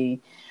in the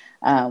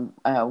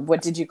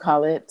what did you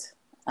call it,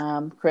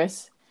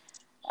 Chris?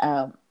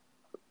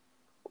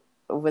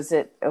 Was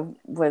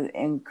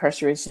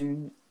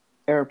incarceration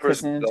or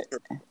prison?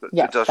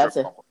 Yeah, that's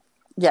it.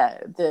 Yeah,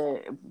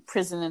 the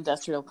prison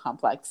industrial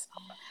complex.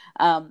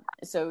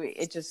 So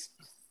it just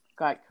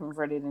got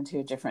converted into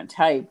a different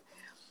type.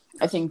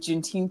 I think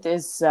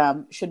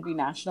Juneteenth should be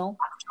national.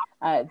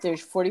 There's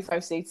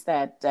 45 states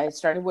that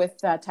started with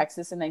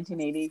Texas in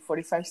 1980.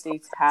 45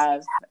 states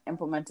have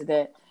implemented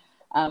it.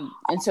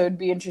 And so it'd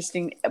be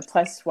interesting,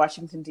 plus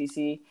Washington,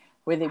 D.C.,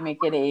 where they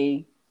make it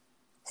a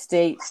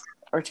state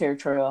or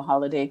territorial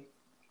holiday.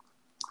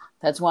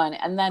 That's one.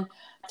 And then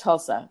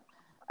Tulsa,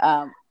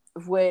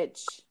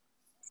 which,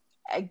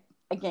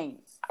 again,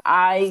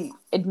 I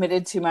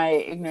admitted to my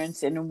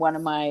ignorance in one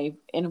of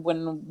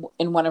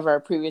our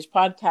previous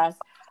podcasts.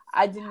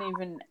 I didn't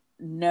even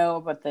know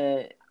about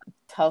the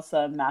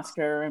Tulsa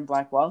massacre in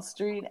Black Wall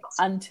Street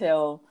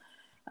until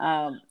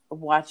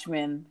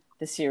Watchmen,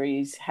 the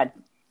series, had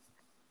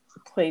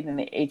played in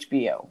the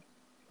HBO.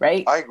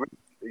 Right? I agree.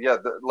 Yeah,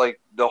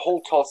 the whole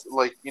Tulsa,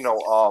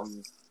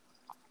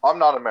 I'm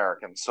not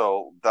American,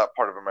 so that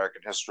part of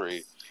American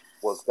history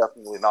was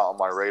definitely not on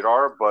my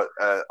radar, but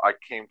I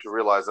came to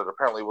realize that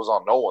apparently it was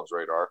on no one's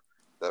radar,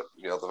 that,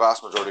 the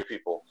vast majority of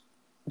people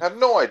had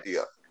no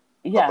idea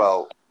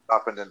about what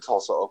happened in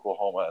Tulsa,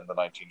 Oklahoma in the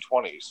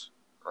 1920s,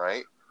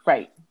 right?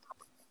 Right.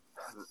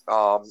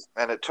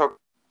 And it took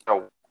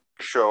a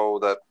show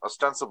that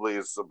ostensibly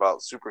is about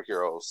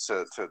superheroes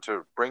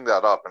to bring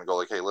that up and go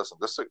like, hey, listen,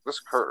 this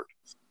occurred,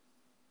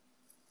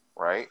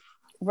 right?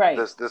 Right.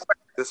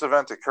 This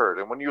event occurred,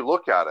 and when you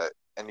look at it,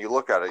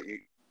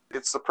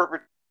 it's the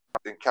perfect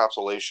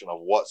encapsulation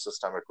of what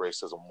systemic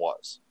racism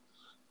was,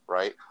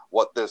 right?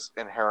 What this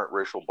inherent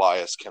racial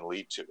bias can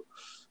lead to,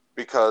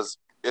 because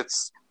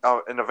it's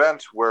an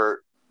event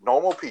where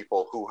normal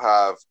people who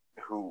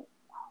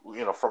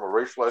from a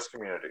racialized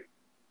community,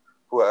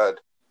 who had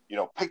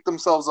picked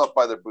themselves up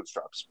by their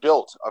bootstraps,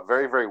 built a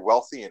very, very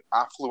wealthy and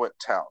affluent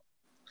town,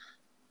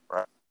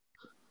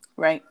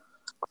 right,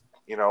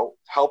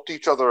 helped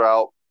each other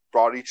out,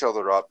 brought each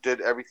other up,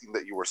 did everything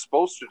that you were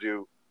supposed to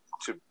do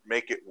to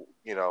make it,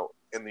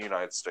 in the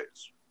United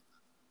States.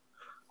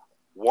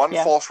 One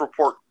false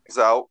report comes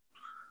out,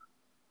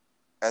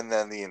 and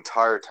then the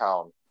entire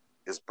town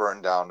is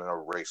burned down in a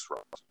race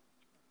riots.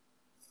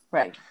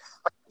 Right.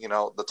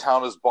 The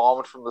town is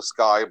bombed from the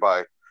sky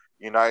by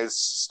United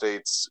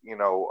States,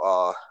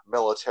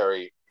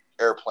 military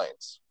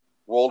airplanes.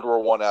 World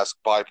War I-esque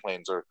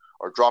biplanes are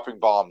dropping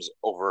bombs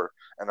over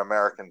an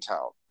American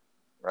town,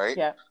 right?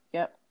 Yeah.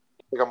 Yep.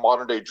 Like a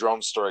modern day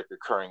drone strike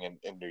occurring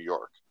in New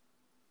York,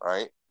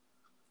 right?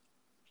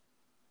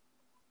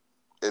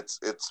 It's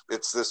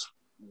this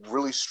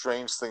really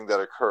strange thing that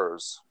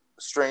occurs,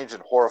 strange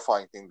and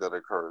horrifying thing that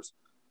occurs,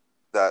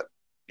 that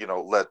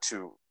led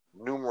to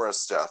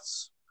numerous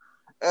deaths,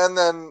 and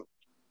then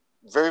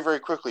very, very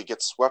quickly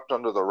gets swept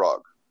under the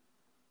rug,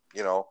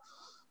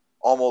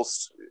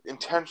 almost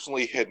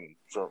intentionally hidden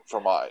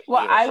from eyes.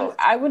 Well,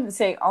 I wouldn't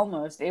say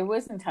almost. It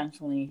was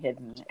intentionally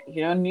hidden.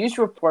 News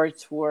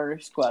reports were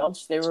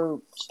squelched. They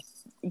were,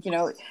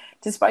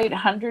 despite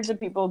hundreds of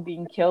people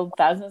being killed,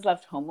 thousands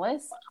left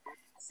homeless,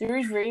 there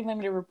was very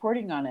limited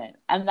reporting on it.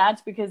 And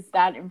that's because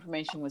that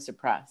information was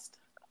suppressed.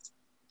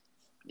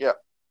 Yeah,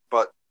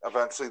 but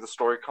eventually the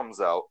story comes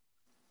out,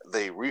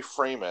 they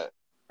reframe it,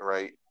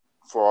 right,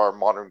 for our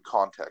modern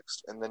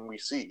context, and then we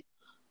see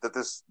that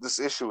this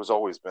issue has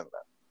always been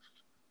there,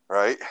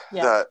 right?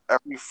 Yeah. That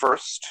every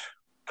first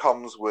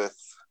comes with,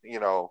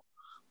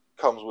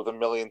 comes with a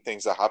million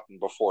things that happen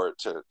before it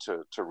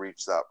to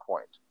reach that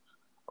point,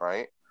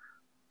 right?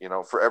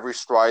 For every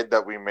stride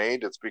that we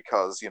made, it's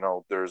because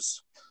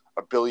there's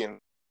a billion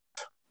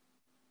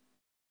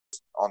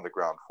on the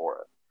ground for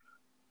it.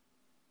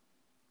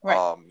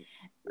 Right.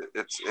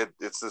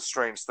 It's this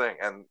strange thing,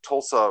 and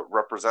Tulsa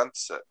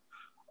represents it.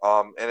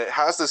 And it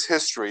has this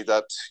history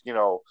that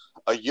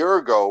a year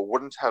ago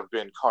wouldn't have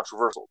been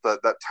controversial.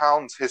 That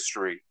town's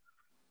history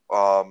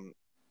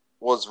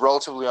was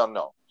relatively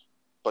unknown,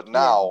 but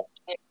now,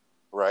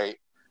 right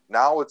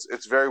now,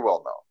 it's very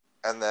well known.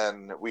 And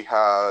then we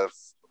have,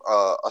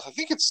 I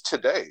think it's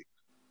today.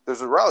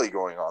 There's a rally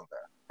going on there.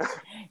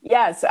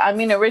 Yes, I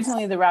mean,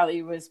 originally the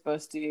rally was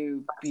supposed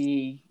to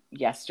be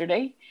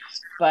yesterday,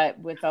 but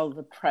with all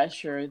the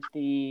pressure,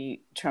 the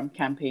Trump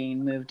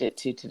campaign moved it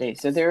to today.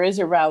 So there is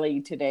a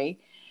rally today,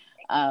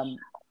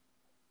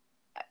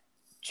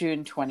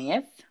 June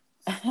 20th.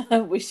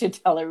 We should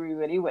tell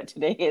everybody what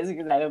today is,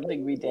 because I don't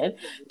think we did.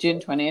 June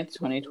 20th,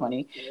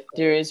 2020.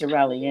 There is a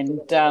rally, and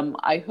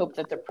I hope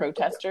that the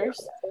protesters,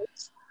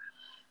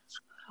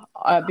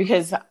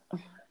 because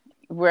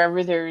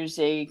wherever there's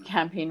a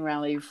campaign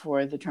rally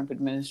for the Trump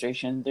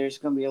administration, there's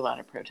going to be a lot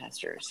of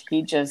protesters.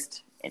 He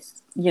just,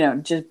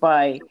 just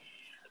by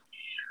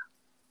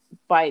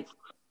what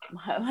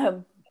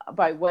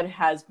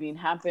has been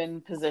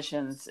happened,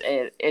 positions,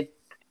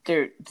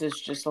 there's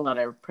just a lot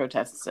of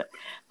protests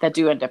that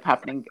do end up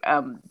happening.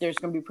 There's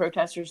going to be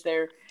protesters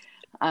there.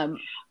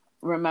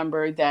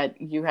 Remember that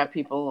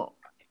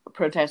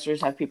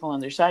protesters have people on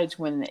their sides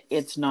when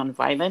it's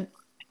nonviolent.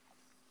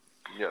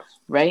 Yes.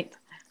 Right?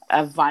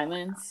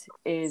 Violence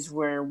is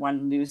where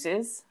one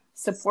loses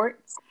support,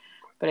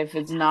 but if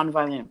it's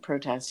nonviolent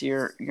protests,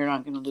 you're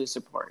not going to lose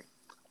support.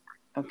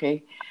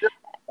 Okay.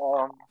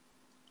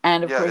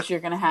 And of course,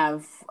 you're going to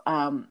have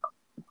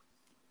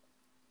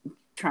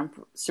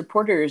Trump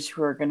supporters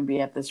who are going to be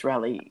at this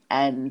rally,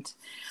 and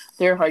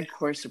they're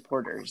hardcore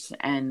supporters,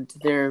 and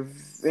they're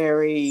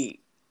very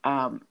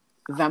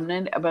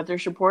vehement about their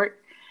support,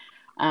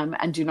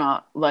 and do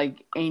not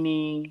like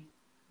any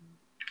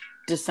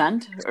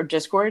dissent or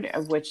discord,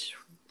 of which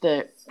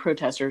the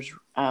protesters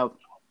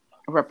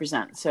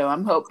represent. So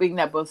I'm hoping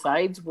that both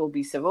sides will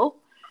be civil,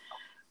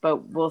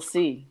 but we'll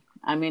see.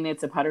 I mean,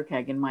 it's a powder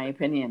keg, in my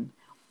opinion.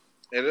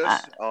 It is,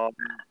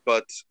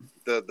 but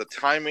the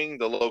timing,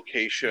 the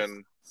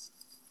location,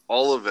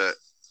 all of it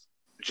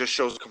just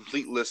shows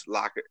complete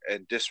lack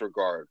and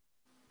disregard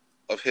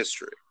of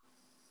history,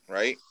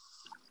 right?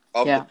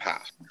 Of the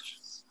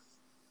past,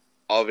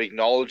 of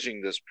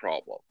acknowledging this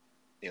problem.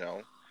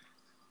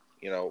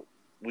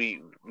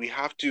 We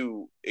have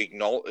to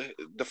acknowledge.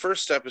 The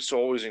first step is to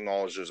always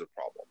acknowledge there's a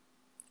problem.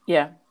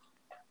 Yeah.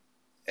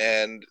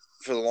 And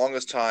for the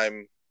longest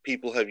time,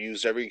 people have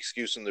used every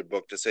excuse in their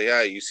book to say,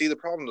 "Yeah, you see, the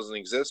problem doesn't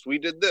exist. We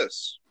did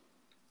this,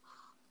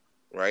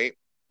 right?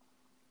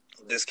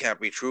 This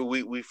can't be true.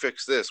 We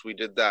fixed this. We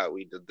did that.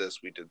 We did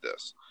this. We did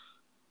this."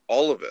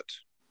 All of it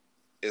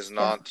is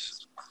not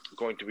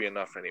going to be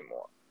enough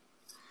anymore.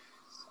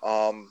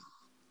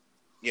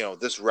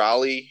 This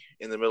rally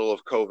in the middle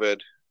of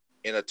COVID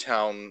in a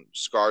town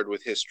scarred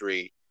with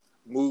history,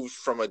 moved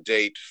from a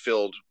date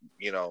filled,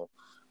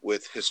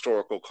 with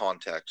historical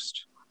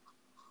context.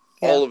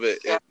 Yeah. All of it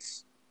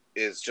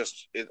is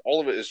just a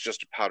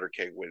powder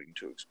keg waiting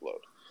to explode.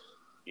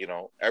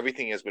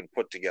 Everything has been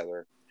put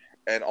together,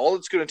 and all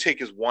it's going to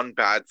take is one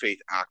bad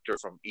faith actor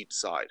from each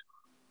side,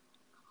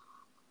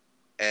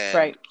 and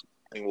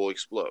everything will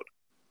explode,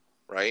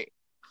 right?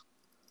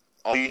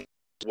 All you need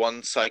is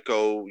one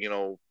psycho,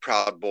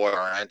 Proud Boy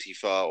or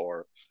Antifa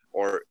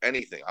or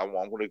anything. I'm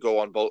going to go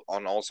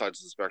on all sides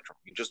of the spectrum.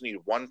 You just need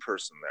one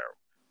person there,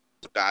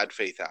 a bad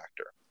faith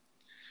actor,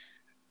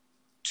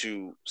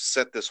 to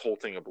set this whole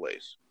thing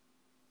ablaze.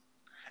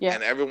 Yeah.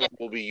 And everyone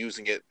will be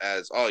using it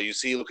as, oh, you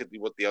see, look at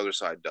what the other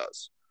side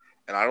does.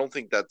 And I don't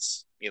think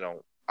that's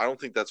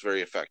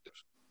very effective,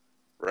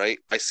 right?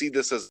 I see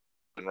this as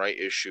a right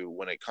issue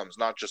when it comes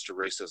not just to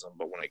racism,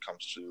 but when it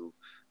comes to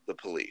the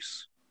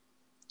police,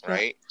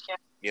 right?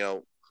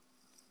 Yeah.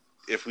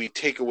 If we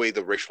take away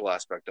the racial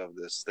aspect of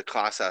this, the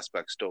class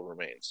aspect still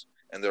remains,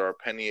 and there are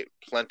plenty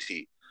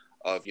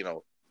of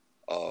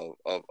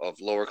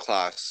of lower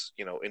class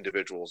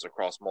individuals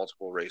across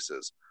multiple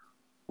races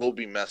will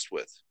be messed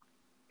with,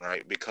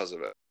 right, because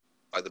of it,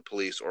 by the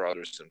police or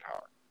others in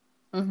power.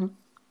 Mm-hmm.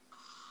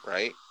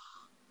 Right?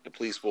 The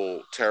police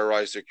will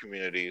terrorize their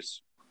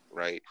communities,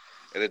 right?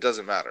 And it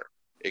doesn't matter.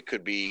 It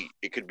could be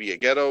a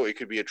ghetto, it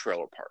could be a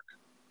trailer park,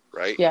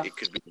 right? Yeah. It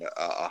could be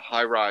a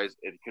high rise,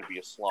 it could be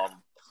a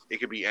slum. It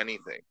could be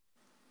anything,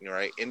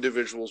 right?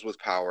 Individuals with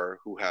power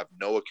who have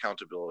no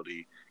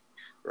accountability,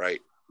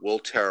 right, will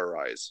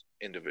terrorize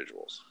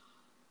individuals.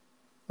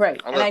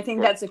 Right. And I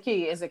think that's the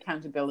key, is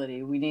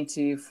accountability. We need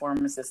to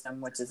form a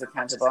system which is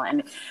accountable.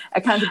 And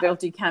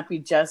accountability can't be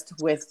just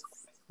with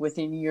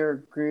within your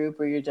group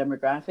or your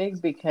demographic,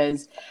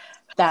 because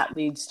that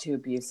leads to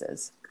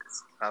abuses.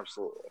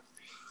 Absolutely.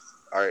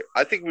 All right.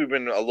 I think we've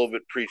been a little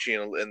bit preachy,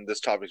 and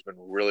this topic's been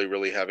really,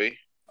 really heavy.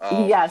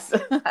 Yes,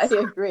 I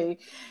agree.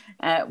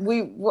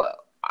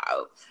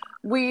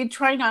 We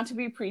try not to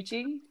be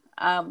preachy.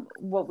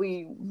 What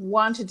we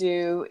want to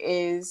do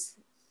is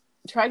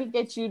try to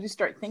get you to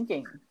start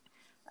thinking,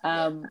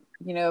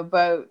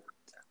 about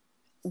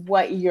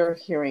what you're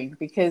hearing,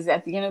 because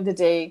at the end of the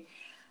day,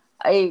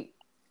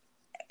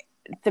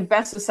 the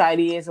best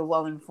society is a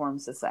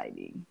well-informed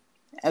society.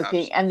 Okay.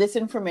 Absolutely. And this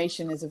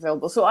information is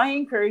available. So I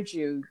encourage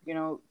you,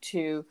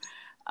 to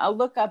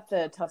look up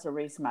the Tulsa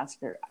Race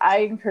Massacre. I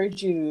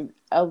encourage you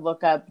to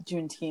look up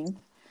Juneteenth.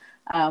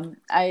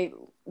 I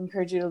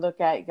encourage you to look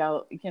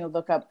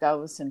up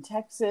Galveston,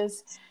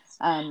 Texas,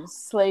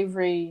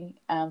 slavery,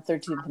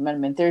 13th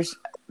Amendment.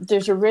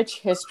 There's a rich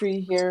history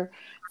here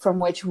from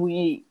which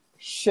we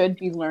should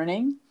be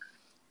learning,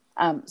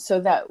 so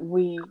that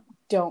we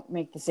don't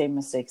make the same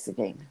mistakes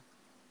again.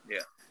 Yeah.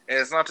 And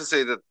it's not to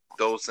say that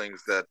those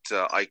things that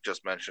Ike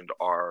just mentioned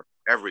are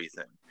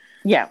everything.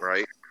 Yeah.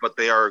 Right? But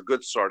they are a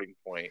good starting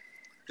point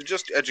to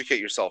just educate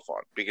yourself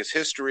on, because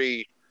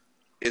history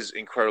is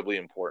incredibly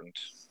important.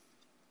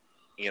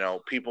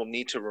 People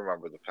need to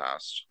remember the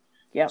past,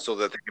 so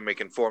that they can make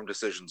informed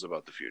decisions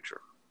about the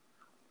future.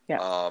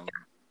 Yeah.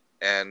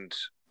 And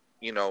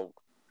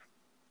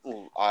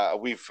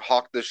we've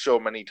hawked this show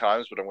many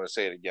times, but I'm going to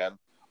say it again.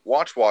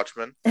 Watch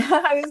Watchmen.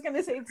 I was going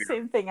to say the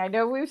same thing. I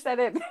know we've said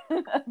it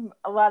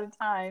a lot of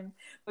times.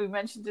 We've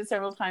mentioned it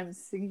several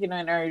times, in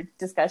our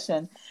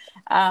discussion.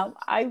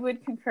 I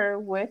would concur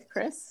with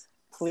Chris.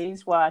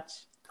 Please watch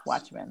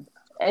Watchmen.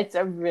 It's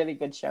a really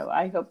good show.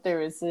 I hope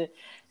there is a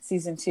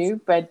season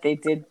 2, but they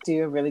did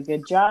do a really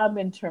good job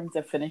in terms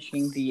of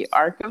finishing the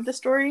arc of the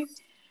story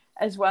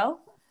as well.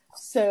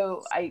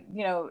 So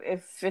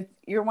if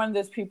you're one of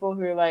those people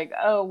who are like,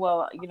 oh,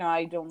 well,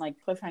 I don't like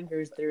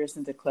cliffhangers, there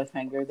isn't a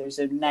cliffhanger. There's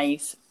a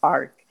nice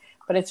arc,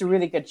 but it's a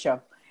really good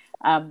show.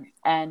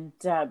 And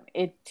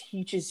it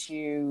teaches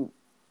you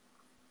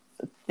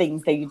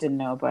things that you didn't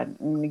know about.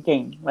 And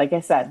again, like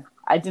I said,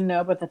 I didn't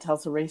know about the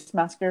Tulsa Race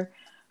Massacre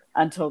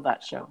until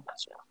that show.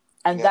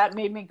 And that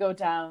made me go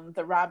down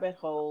the rabbit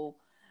hole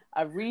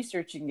of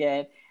researching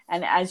it.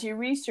 And as you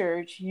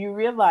research, you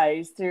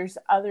realize there's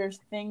other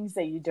things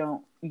that you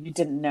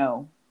didn't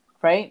know,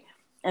 right?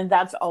 And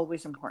that's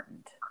always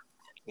important.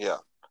 Yeah.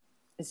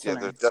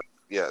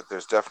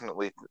 There's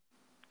definitely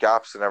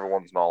gaps in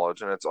everyone's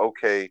knowledge, and it's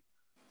okay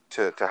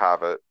to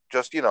have it.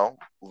 Just,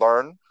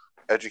 learn,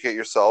 educate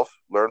yourself,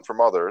 learn from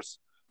others,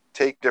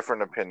 take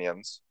different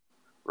opinions,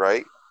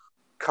 right?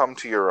 Come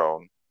to your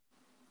own,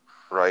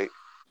 right?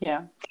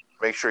 Yeah.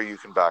 Make sure you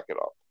can back it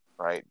up,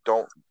 right?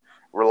 Don't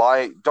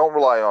rely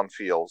on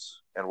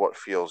feels and what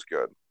feels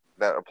good.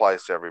 That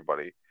applies to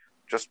everybody.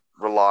 Just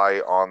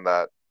rely on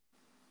that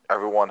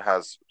everyone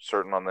has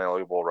certain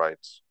unalienable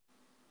rights,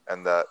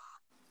 and that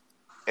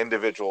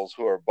individuals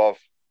who are above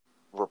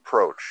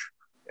reproach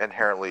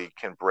inherently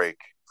can break,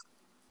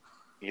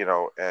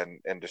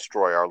 and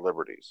destroy our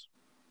liberties.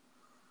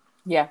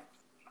 Yeah.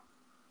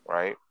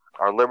 Right?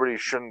 Our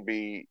liberties shouldn't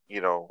be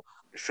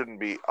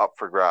up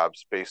for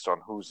grabs based on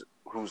who's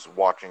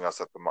watching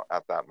us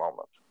at that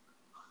moment.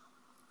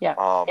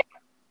 Yeah.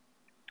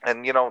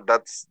 And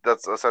that's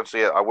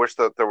essentially it. I wish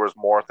that there was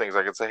more things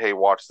I could say, hey,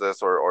 watch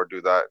this or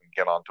do that, and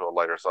get on to a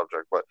lighter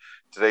subject. But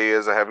today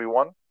is a heavy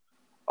one.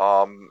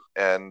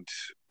 And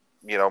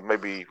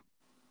maybe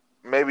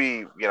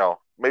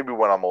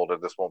when I'm older,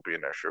 this won't be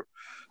an issue.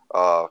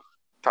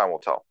 Time will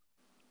tell.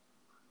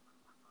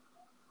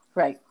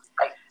 Right.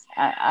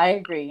 I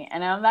agree.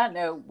 And on that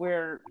note,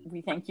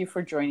 we thank you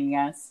for joining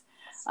us.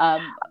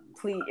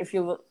 Please, if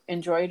you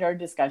enjoyed our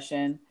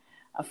discussion,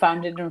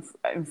 found it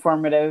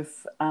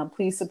informative,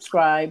 please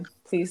subscribe.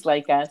 Please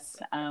like us.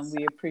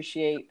 We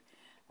appreciate,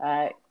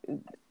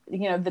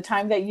 the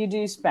time that you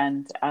do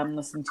spend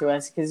listening to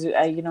us, because,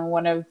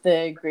 one of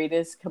the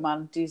greatest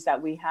commodities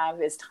that we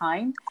have is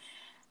time.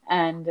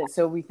 And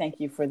so we thank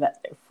you for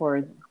that.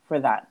 For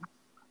that.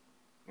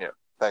 Yeah.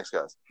 Thanks,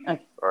 guys.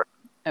 Okay. All right.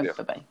 Yeah.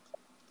 Bye-bye.